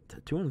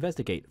 Went to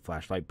investigate.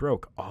 Flashlight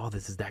broke. Oh,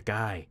 this is that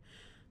guy.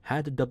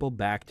 Had to double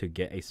back to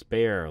get a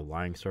spare.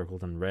 Lying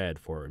circled in red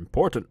for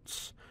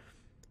importance.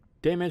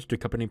 Damage to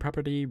company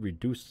property.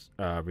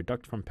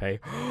 Reduct from pay.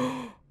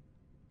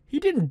 He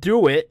didn't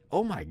do it.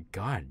 Oh my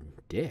god,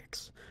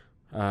 dicks.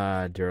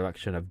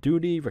 Dereliction of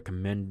duty.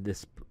 Recommend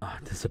this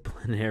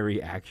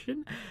disciplinary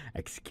action.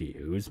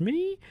 Excuse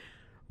me.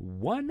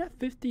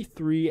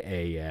 1:53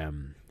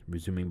 a.m.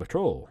 Resuming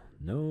patrol.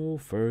 No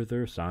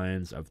further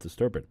signs of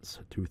disturbance.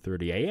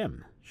 2:30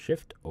 a.m.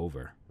 Shift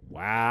over.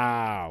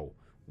 Wow.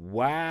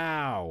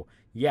 Wow.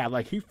 Yeah,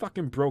 like he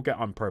fucking broke it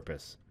on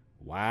purpose.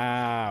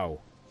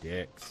 Wow.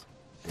 Dicks.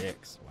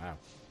 Dicks. Wow.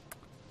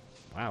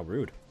 Wow,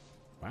 rude.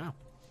 Wow.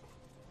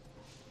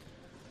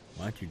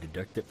 Why don't you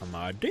deduct it from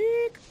our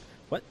dick?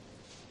 What?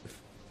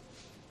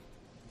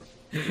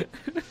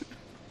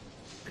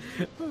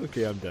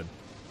 Okay, I'm done.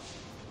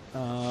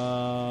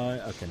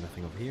 Okay,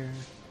 nothing over here.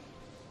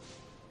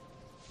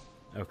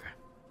 Okay.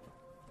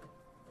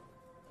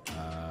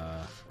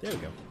 There we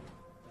go.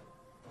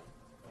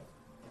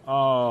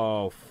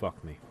 Oh,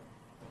 fuck me.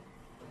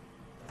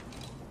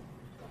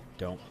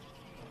 Don't,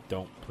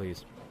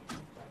 please.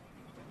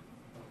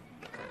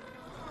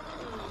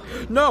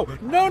 No!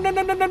 No, no,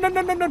 no, no, no, no,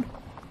 no, no, no!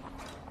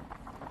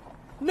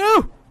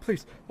 No!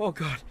 Please. Oh,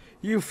 God.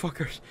 You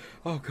fuckers.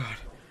 Oh, God.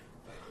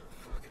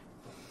 Fuck.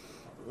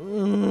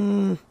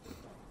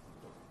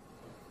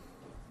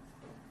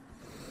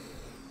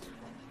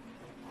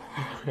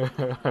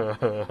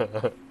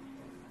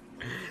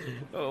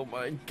 Oh,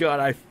 my God.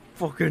 I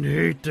fucking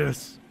hate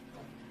this.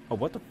 Oh,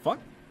 what the fuck?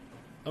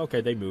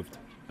 Okay, they moved.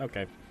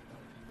 Okay.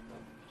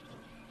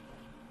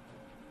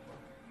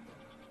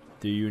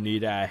 Do you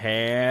need a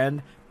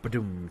hand?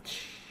 Ba-doom.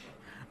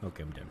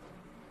 Okay, I'm done.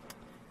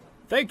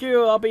 Thank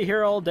you. I'll be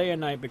here all day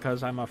and night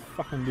because I'm a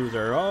fucking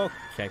loser.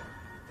 Okay.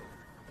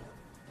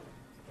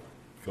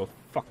 Go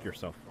fuck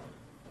yourself.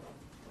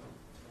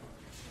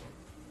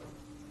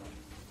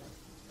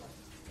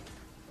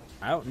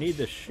 I don't need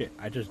this shit.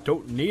 I just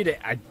don't need it.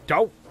 I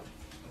don't.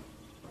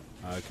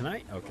 Can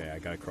I? Okay, I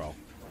gotta crawl.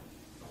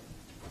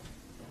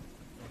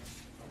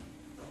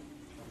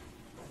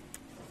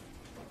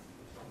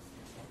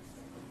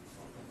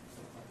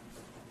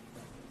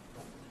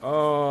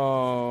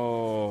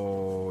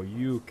 Oh,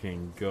 you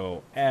can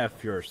go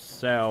F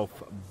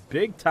yourself.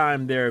 Big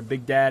time there,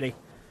 Big Daddy.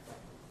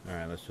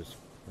 Alright, let's just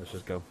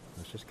go.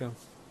 Let's just go.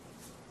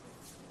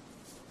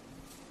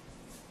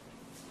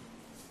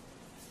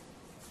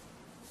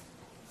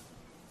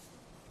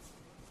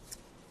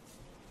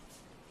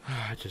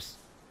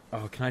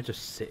 Oh, can I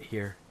just sit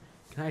here?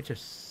 Can I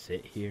just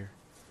sit here?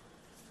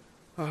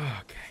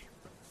 Okay.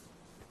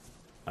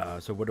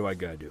 So what do I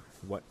gotta do?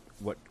 What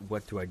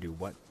do I do?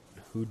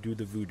 Who do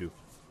the voodoo?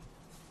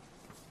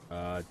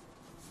 Oh.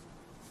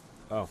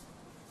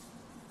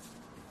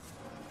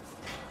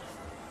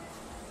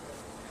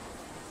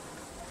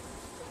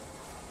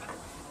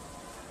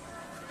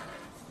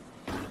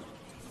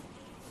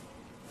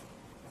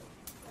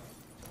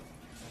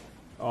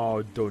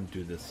 Oh, don't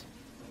do this.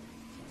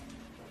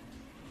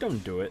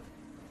 Don't do it.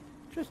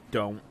 Just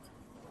don't.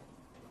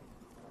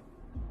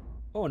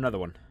 Oh, another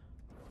one.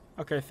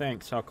 Okay,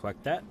 thanks. I'll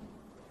collect that.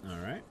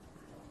 Alright.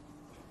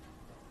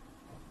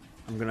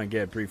 I'm gonna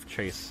get a brief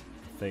chase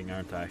thing,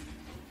 aren't I?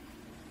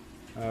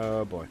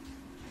 Oh, boy.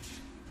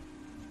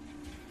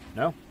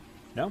 No?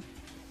 No?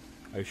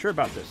 Are you sure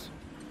about this?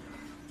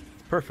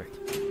 Perfect.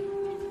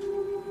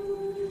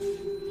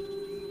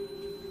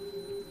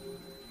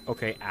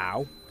 Okay,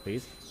 ow.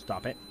 Please,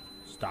 stop it.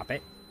 Stop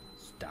it.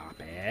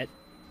 Stop it.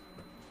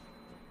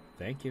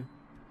 Thank you.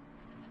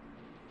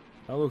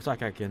 That looks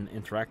like I can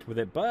interact with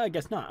it, but I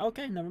guess not.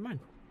 Okay, never mind.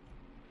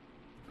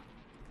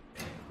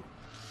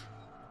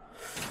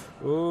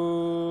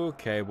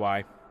 Okay,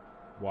 why?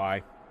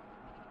 Why?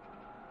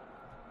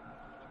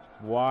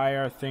 Why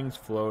are things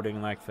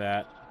floating like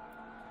that?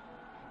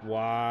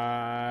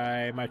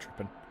 Why am I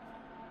tripping?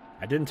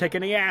 I didn't take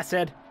any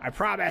acid. I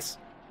promise.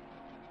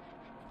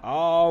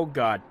 Oh,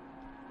 God.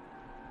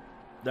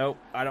 No,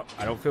 I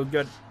don't feel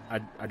good. I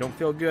don't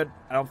feel good.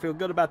 I don't feel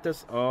good about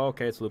this. Oh,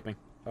 okay, it's looping.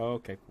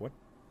 Okay, what?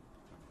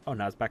 Oh,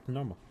 now it's back to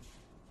normal.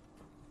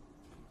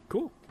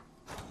 Cool.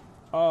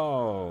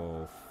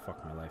 Oh,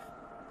 fuck my life.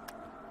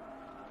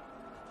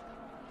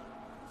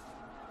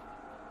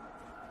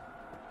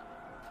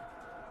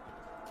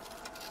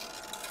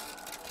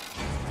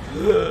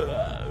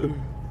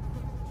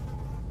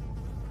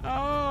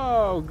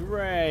 Oh,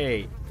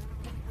 great.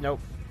 Nope.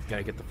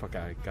 Gotta get the fuck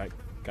out. Gotta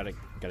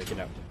get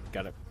out.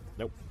 Gotta.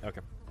 Nope.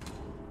 Okay.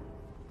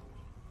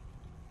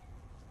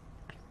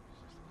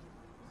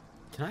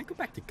 Can I go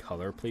back to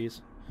color,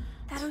 please?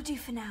 That'll do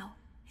for now.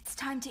 It's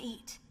time to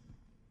eat.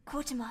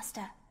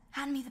 Quartermaster,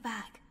 hand me the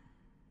bag.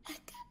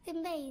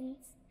 Captain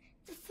Baines,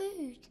 the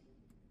food.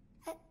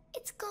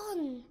 It's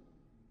gone.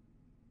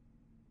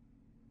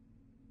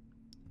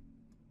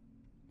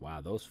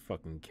 Wow, those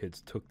fucking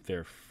kids took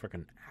their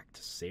fucking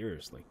act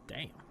seriously.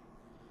 Damn.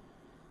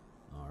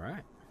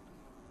 Alright.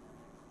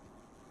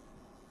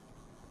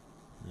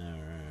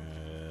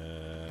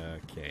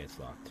 Okay, it's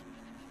locked.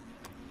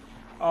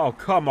 Oh,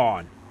 come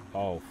on.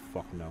 Oh,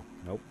 fuck no.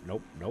 Nope,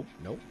 nope, nope,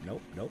 nope,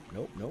 nope, nope,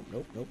 nope, nope, nope,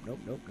 nope, nope, nope,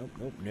 nope,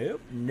 nope,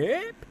 nope,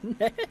 nope,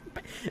 nope.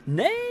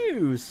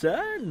 No,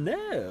 son,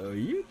 no.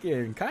 You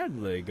can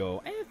kindly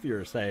go F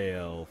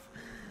yourself.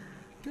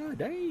 God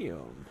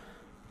damn.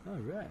 All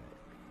right.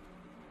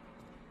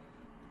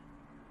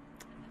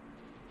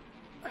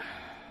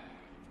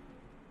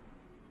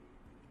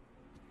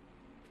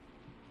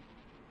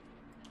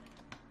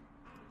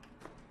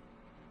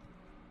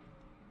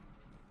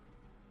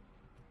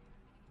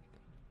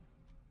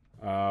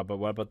 But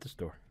what about this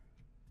door?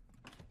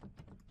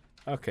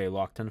 Okay,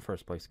 locked in the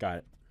first place. Got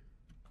it.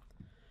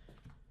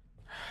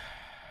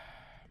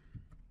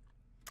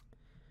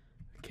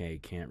 Okay,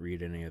 can't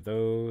read any of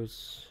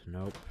those.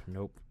 Nope,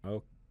 nope.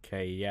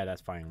 Okay, yeah,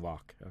 that's fine.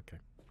 Lock. Okay.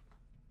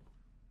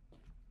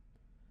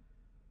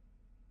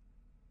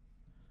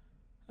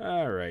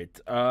 Alright,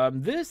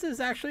 this is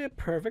actually a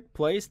perfect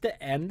place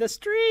to end the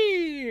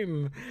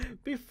stream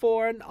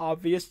before an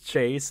obvious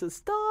chase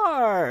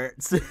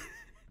starts.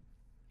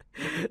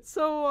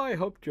 So I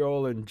hope you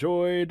all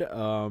enjoyed.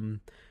 Oh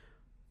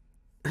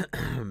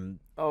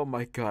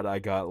my god, I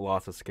got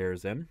lots of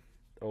scares in.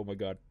 Oh my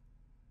god.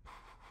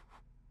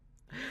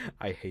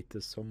 I hate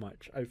this so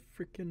much. I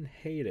freaking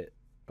hate it.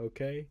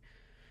 Okay?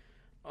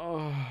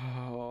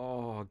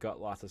 Oh, got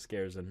lots of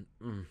scares in.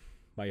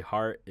 My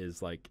heart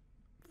is like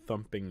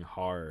thumping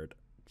hard.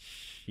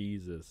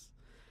 Jesus.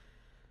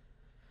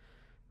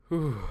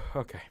 Whew,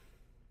 okay.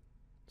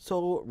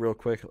 So, real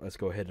quick, let's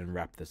go ahead and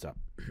wrap this up.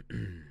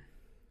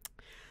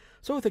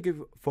 So, thank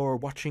you for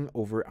watching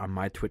over on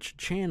my Twitch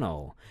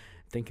channel.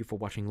 Thank you for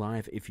watching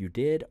live if you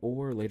did,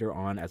 or later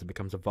on as it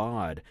becomes a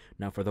VOD.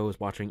 Now, for those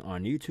watching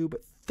on YouTube,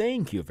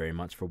 thank you very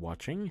much for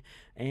watching.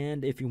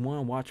 And if you want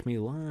to watch me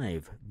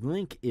live,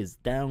 link is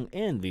down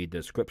in the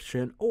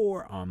description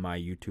or on my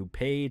YouTube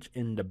page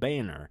in the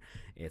banner.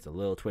 It's a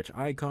little Twitch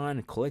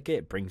icon. Click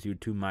it, brings you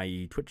to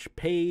my Twitch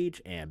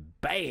page, and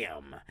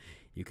bam!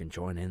 You can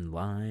join in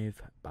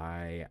live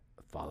by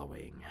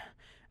following.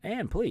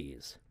 And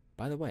please,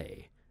 by the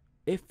way,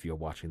 if you're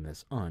watching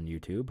this on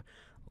YouTube,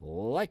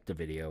 like the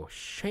video,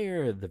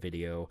 share the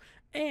video,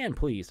 and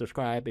please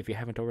subscribe if you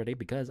haven't already,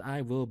 because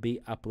I will be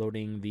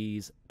uploading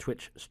these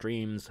Twitch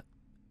streams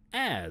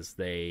as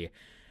they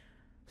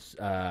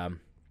turn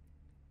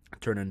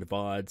into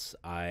VODs.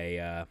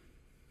 I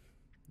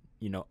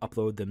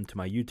upload them to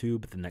my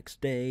YouTube the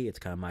next day. It's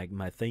kind of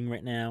my thing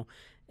right now.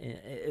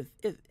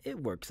 It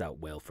works out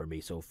well for me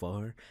so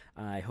far.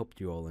 I hope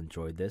you all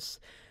enjoyed this.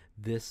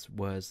 This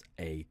was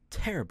a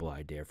terrible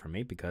idea for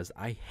me because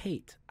I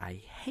hate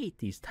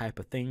these type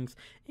of things,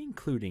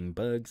 including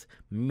bugs,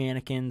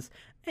 mannequins,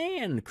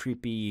 and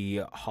creepy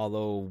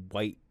hollow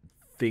white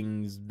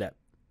things that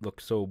look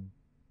so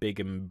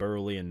big and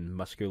burly and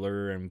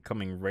muscular and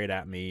coming right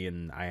at me,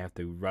 and I have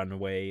to run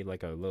away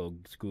like a little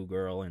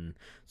schoolgirl and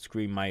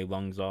scream my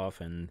lungs off,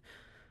 and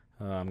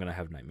I'm gonna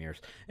have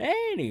nightmares.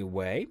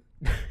 Anyway.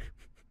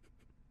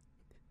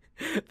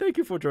 Thank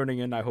you for joining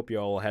in. I hope you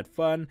all had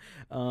fun.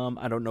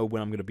 I don't know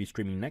when I'm going to be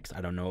streaming next. I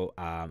don't know.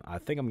 I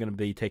think I'm going to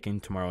be taking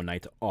tomorrow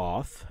night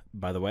off,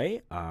 by the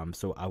way.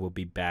 So I will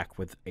be back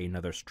with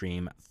another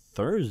stream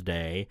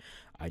Thursday.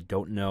 I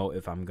don't know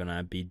if I'm going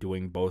to be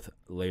doing both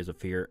Layers of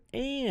Fear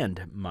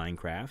and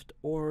Minecraft,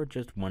 or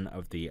just one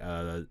of the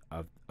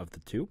of the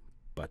two.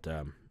 But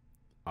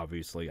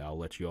obviously, I'll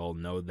let you all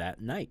know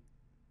that night.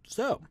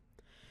 So,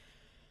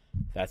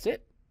 that's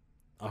it.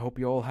 I hope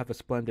you all have a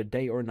splendid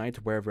day or night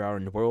wherever you are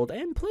in the world,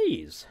 and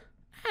please,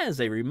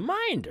 as a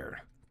reminder,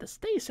 to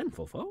stay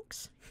sinful,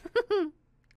 folks.